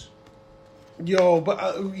 orange juice.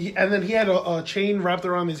 But and then he had a chain wrapped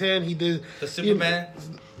around his hand. He did the Superman.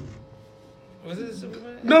 Was it a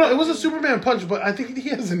Superman? No, it was a Superman punch, but I think he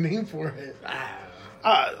has a name for it.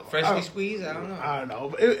 Freshly squeezed? I don't know. I don't know.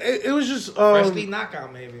 But it was just freshly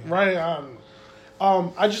knockout, maybe. Right.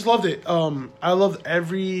 I just loved it. I loved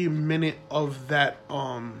every minute of that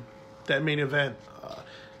main event.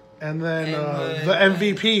 And then the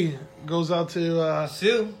MVP goes out to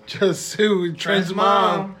Sue. Just Sue, Trent's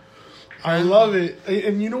mom. I love it.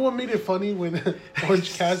 And you know what made it funny when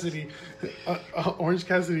Orange Cassidy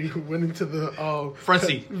went into the front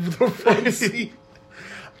seat. The front seat.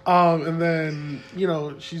 And then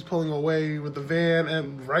she's pulling away with the van,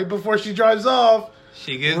 and right before she drives off,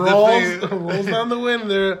 she gives rolls down the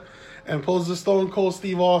window and pulls the Stone Cold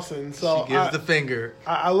Steve Austin. So she gives the finger.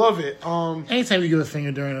 I love it. Anytime you give a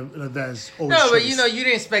finger during an event, is always no, but choice. you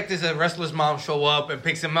didn't expect this wrestler's mom show up and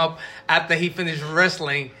picks him up after he finished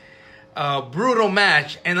wrestling. Brutal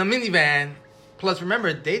match and a minivan. Plus,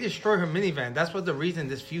 remember, they destroyed her minivan. That's what the reason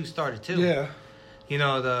this feud started too. Yeah.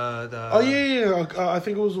 The Oh yeah. I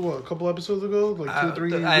think it was a couple episodes ago, like 2 or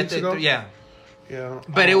 3 weeks ago. Yeah. Yeah.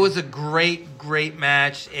 But it was a great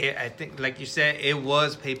match. I think, like you said, it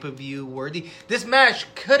was pay-per-view worthy. This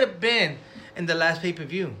match could have been in the last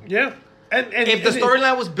pay-per-view. Yeah. And if the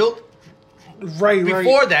storyline was built right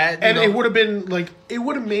before that, and it would have been it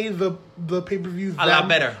would have made the pay-per-view a lot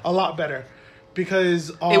better because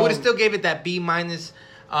it would have still gave it that B-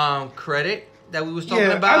 credit that we was talking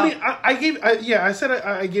about. I mean, I said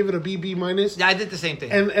I gave it a B minus. Yeah, I did the same thing.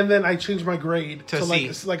 And then I changed my grade to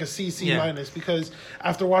C. like a CC minus because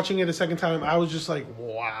after watching it a second time, I was just like,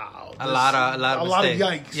 wow, a lot of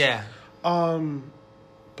yikes. Yeah.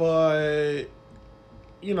 But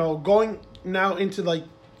going now into the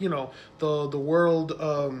world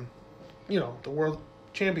the world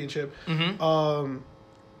championship. Mm-hmm.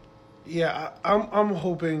 I'm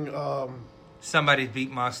hoping somebody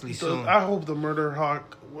beat Moxley soon. I hope the Murder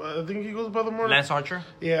Hawk. I think he goes by the Murder. Lance Archer.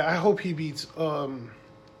 Yeah, I hope he beats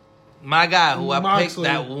my guy who Moxley. I picked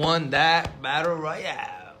that won that battle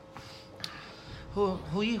royale.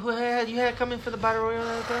 Who you had coming for the battle royale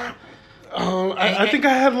right there? I think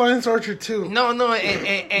I had Lance Archer too. No, and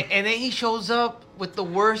then he shows up with the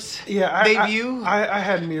worst debut. I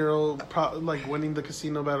had Miro winning the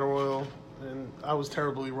Casino Battle Royal, and I was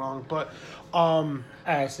terribly wrong. But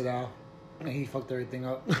I sit down. And he fucked everything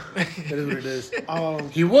up. That is what it is.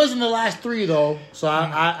 He was in the last 3 though, so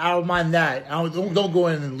I don't mind that. Don't go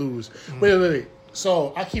in and lose. Wait.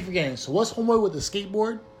 So I keep forgetting. So what's Homeboy with the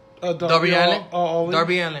skateboard? Darby Allin.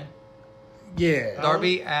 Darby Allin. Yeah.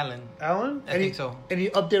 Darby Allin. Allen? I think so. Any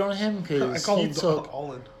update on him? I Because call he him took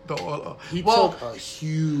Allen. he took a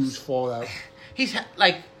huge fallout. He's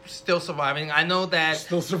still surviving. I know that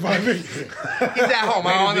Still surviving. he's at home.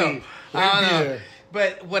 I don't know.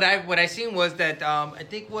 But what I seen was that I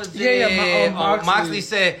think Moxley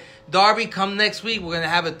said, Darby, come next week. We're gonna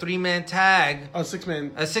have a 3-man tag. A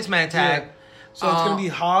 6-man. A 6-man tag. Yeah. So it's gonna be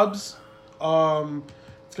Hobbs.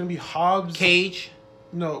 It's gonna be Hobbs. Cage.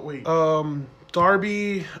 No, wait.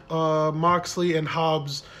 Darby, Moxley, and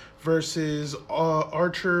Hobbs versus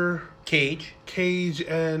Archer, Cage,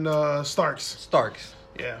 and Starks.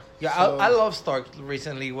 Yeah. Yeah, so, I love Stark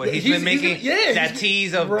recently. He's been making that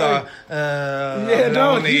tease of right.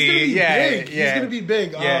 the he's gonna be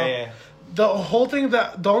big. The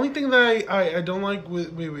only thing that I don't like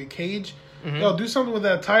with Cage, do something with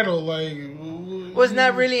that title. Was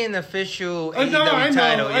not really an official AEW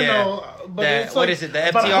title. I know. But what is it? The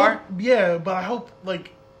FTR? But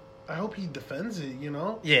I hope he defends it.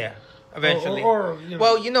 Yeah. Eventually,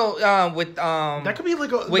 with that could be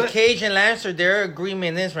with Cage and Lancer, their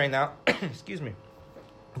agreement is right now. excuse me,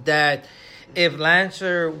 that if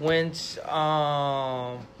Lancer wins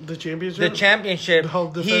the championship,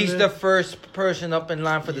 he's the first person up in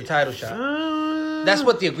line for the title shot. That's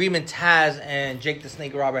what the agreement has, and Jake the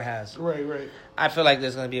Snake Robert has. Right. I feel like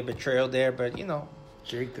there's going to be a betrayal there, but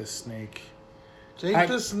Jake the Snake.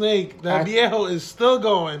 The Snake, that viejo is still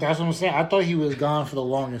going. That's what I'm saying. I thought he was gone for the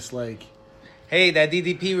longest. Hey, that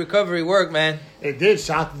DDP recovery worked, man. It did.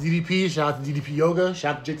 Shout out to DDP. Shout out to DDP Yoga.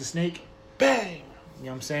 Shout out to Jake the Snake. Bang. You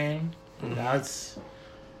know what I'm saying? That's.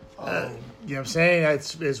 You know what I'm saying?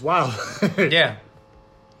 It's wild. Yeah.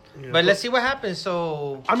 But let's see what happens.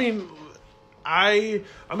 So I mean, I'm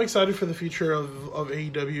excited for the future of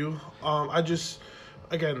AEW. I just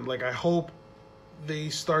I hope they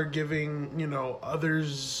start giving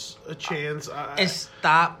others a chance and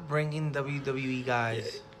stop bringing WWE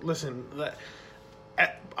guys. Listen,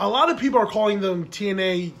 a lot of people are calling them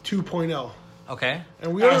TNA 2.0. Okay,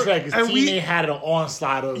 and that's right, because TNA had an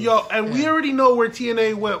onslaught of we already know where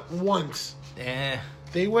TNA went once. Yeah,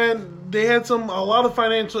 they had a lot of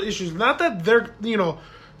financial issues. Not that they're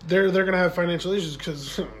gonna have financial issues,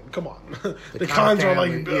 because come on, the cons are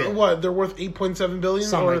what, they're worth $8.7 billion,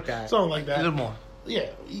 something like that, a little more.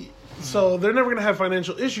 Yeah, so they're never gonna have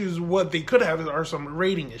financial issues. What they could have are some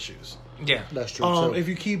rating issues. Yeah, that's true. If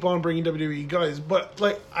you keep on bringing WWE guys, but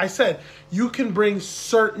like I said, you can bring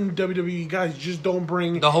certain WWE guys. Just don't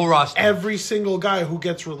bring the whole roster, every single guy who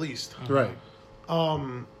gets released. Right.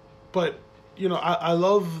 but I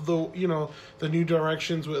love the new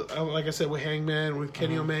directions with, like I said, with Hangman, with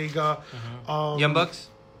Kenny Omega, Young Bucks.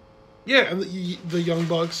 Yeah, and the Young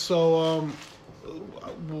Bucks. So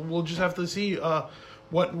we'll just have to see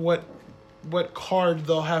what card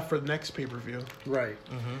they'll have for the next pay-per-view. Right.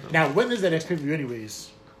 Now, when is that next pay-per-view,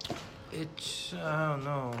 anyways? It's I don't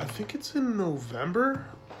know. I think it's in November.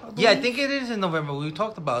 I think it is in November. We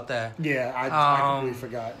talked about that. Yeah, I completely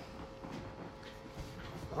forgot.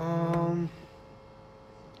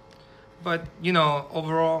 But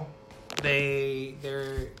overall,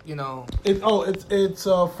 they're It's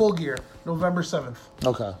Full Gear, November 7th.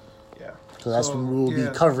 Okay. Yeah. So that's when we will be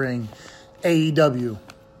covering AEW.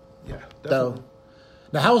 Yeah, definitely.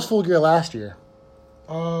 Now, how was Full Gear last year?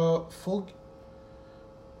 Full.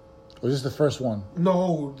 Was this the first one?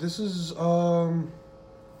 No, this is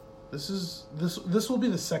this will be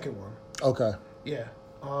the second one. Okay. Yeah.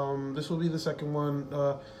 This will be the second one.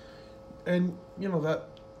 And that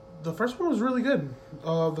the first one was really good.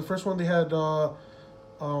 The first one they had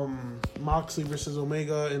Moxley versus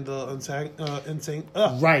Omega in the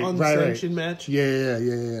unsanctioned match. Yeah.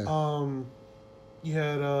 You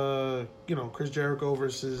had Chris Jericho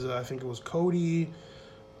versus I think it was Cody.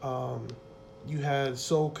 You had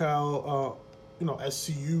SoCal,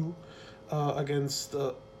 SCU against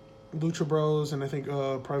Lucha Bros, and I think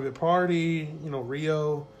Private Party,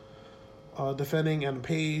 Rio defending, and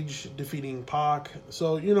Page defeating Pac.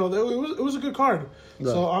 So it was a good card.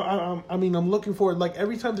 Right. So I'm looking forward. Like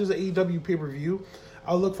every time there's an AEW pay per view,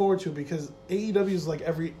 I look forward to it because AEW is like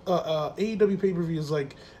every AEW pay per view is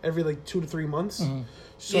like every 2 to 3 months. Mm-hmm.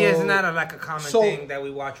 So, isn't that a common thing that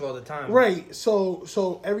we watch all the time? Right.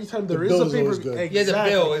 So every time there is a pay per view, yeah, the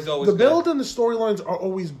build is always the build and the storylines are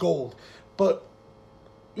always gold. But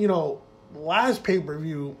last pay per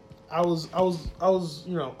view, I was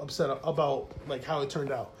upset about how it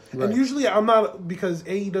turned out. Right. And usually I'm not, because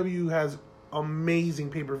AEW has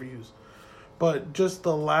amazing pay per views, but just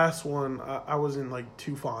the last one I wasn't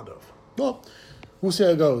too fond of. Well, we'll see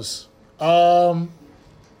how it goes.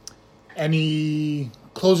 Any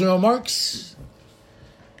closing remarks?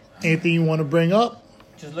 Anything you want to bring up?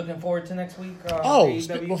 Just looking forward to next week.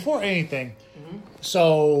 Before anything,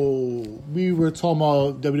 so we were talking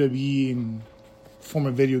about WWE and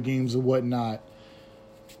former video games and whatnot.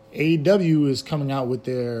 AEW is coming out with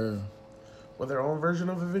their own version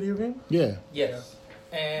of a video game. Yeah. Yes,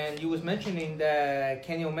 and you was mentioning that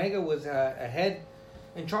Kenny Omega was head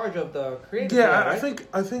in charge of the creative. Yeah, right?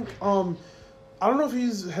 I think. I don't know if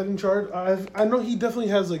he's head in charge. I know he definitely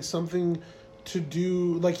has something to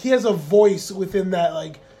do. He has a voice within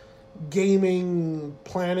that gaming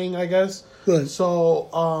planning, I guess. Good. So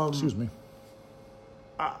excuse me.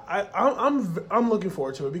 I'm looking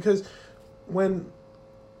forward to it because when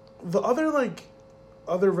the other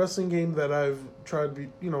wrestling game that I've tried,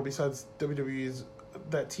 besides WWE, is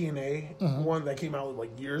that TNA one that came out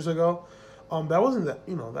years ago. That wasn't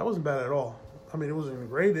bad at all. I mean, it wasn't the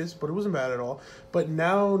greatest, but it wasn't bad at all. But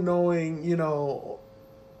now knowing,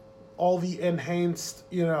 all the enhanced,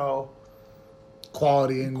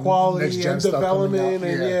 quality and development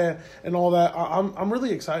and all that, I'm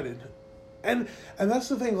really excited. And that's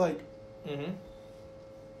the thing,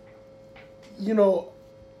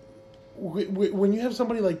 when you have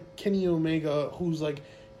somebody like Kenny Omega who's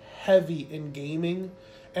heavy in gaming,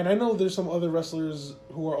 and I know there's some other wrestlers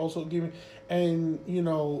who are also gaming, and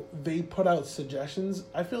they put out suggestions.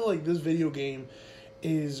 I feel like this video game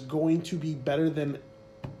is going to be better than,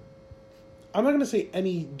 I'm not going to say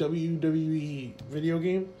any WWE video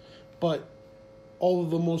game, but all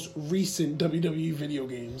of the most recent WWE video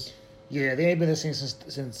games. Yeah, they ain't been the same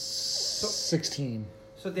since 16.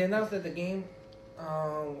 So they announced that the game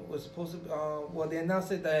was supposed to. They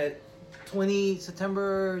announced it that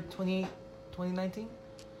September 28, 2019.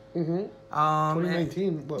 Mm-hmm.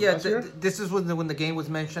 2019. This is when the game was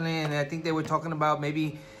mentioning, and I think they were talking about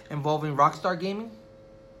maybe involving Rockstar Gaming.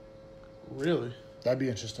 Really? That'd be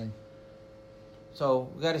interesting. So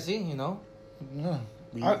we got to see, Yeah.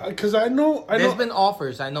 Because I know there's been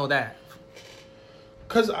offers. I know that.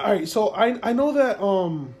 Because so I know that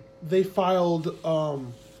they filed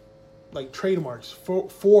trademarks for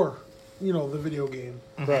the video game,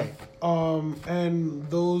 right? And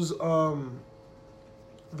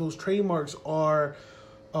those trademarks are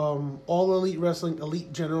All Elite Wrestling,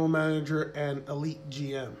 Elite General Manager, and Elite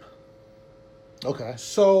GM. Okay.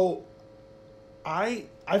 So I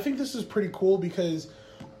think this is pretty cool because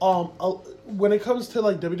when it comes to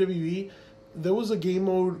WWE, there was a game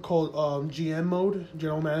mode called GM mode,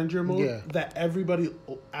 General Manager mode, that everybody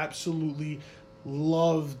absolutely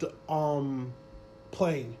loved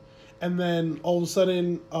playing. and then all of a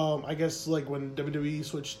sudden, I guess like when WWE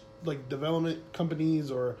switched like development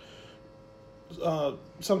companies or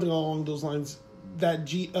something along those lines, that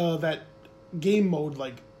game mode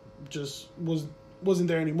like just wasn't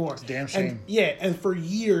there anymore. It's a damn shame. And for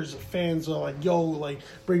years fans are like, yo, like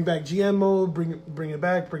bring back GM mode, bring it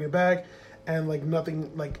back, and like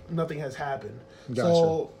nothing has happened. Gotcha.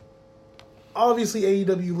 So obviously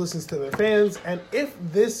AEW listens to their fans, and if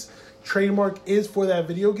this trademark is for that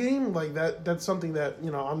video game, like that's something that,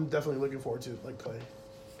 you know, I'm definitely looking forward to like playing.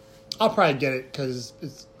 I'll probably get it because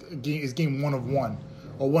it's game one of one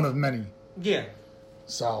or one of many. Yeah.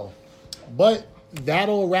 So, but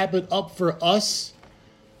that'll wrap it up for us.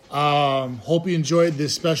 Hope you enjoyed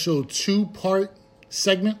this special two-part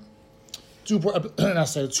segment.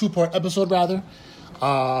 Two-part episode rather.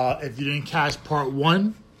 If you didn't catch part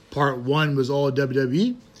one was all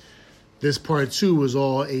WWE. This part 2 was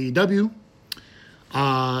all AEW.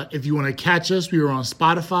 If you want to catch us, we are on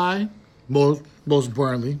Spotify. Most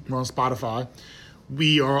importantly, we're on Spotify.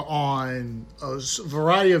 We are on a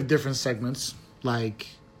variety of different segments like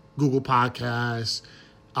Google Podcasts,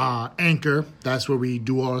 Anchor. That's where we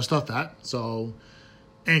do all our stuff at. So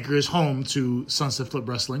Anchor is home to Sunset Flip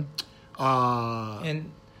Wrestling.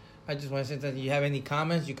 And I just want to say that if you have any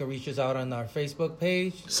comments, you can reach us out on our Facebook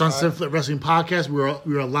page. Sunset Flip Wrestling Podcast. We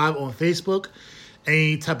are live on Facebook.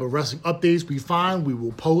 Any type of wrestling updates we find, we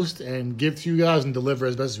will post and give to you guys and deliver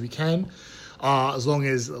as best as we can. As long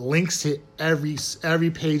as links to every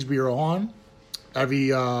page we are on,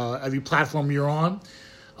 every platform you're on.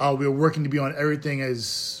 We are working to be on everything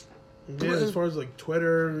as far as like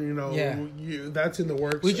Twitter, you know, that's in the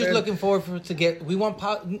works. We're just looking forward we want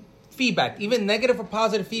feedback, even negative or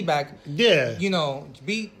positive feedback. Yeah. You know,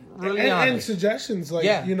 be really honest. And suggestions, like,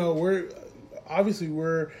 you know, we're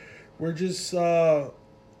just,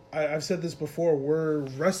 I've said this before, we're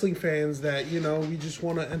wrestling fans that, you know, we just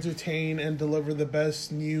want to entertain and deliver the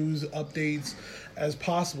best news updates as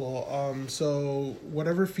possible. So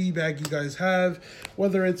whatever feedback you guys have,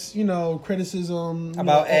 whether it's, you know, criticism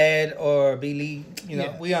about Ed or Billy, you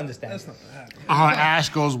know, we understand. That's not gonna happen. Ash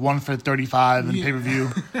goes 1 for 35 in pay-per-view.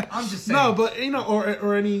 I'm just saying. No, but, you know,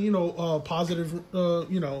 or any, you know, positive,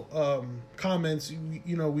 you know, comments,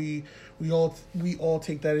 you know, we all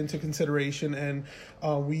take that into consideration, and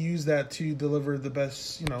we use that to deliver the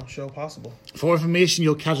best, you know, show possible. For information,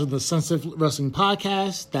 you'll catch on the Sunset Wrestling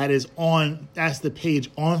Podcast. That's the page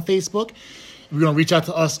on Facebook. If you're going to reach out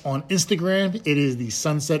to us on Instagram, it is the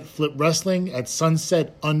Sunset Flip Wrestling at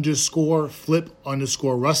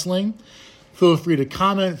sunset_flip_wrestling. Feel free to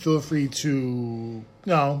comment. Feel free to, you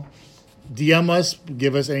know, DM us.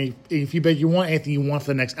 Give us any feedback you want, anything you want for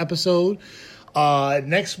the next episode.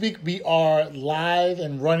 Next week, we are live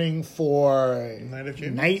and running for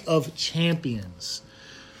Night of Champions.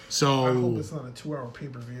 So I hope it's not a 2-hour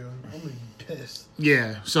pay-per-view. I'm going to be pissed.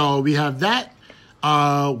 Yeah, so we have that.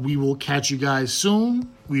 We will catch you guys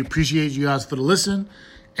soon. We appreciate you guys for the listen,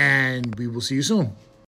 and we will see you soon.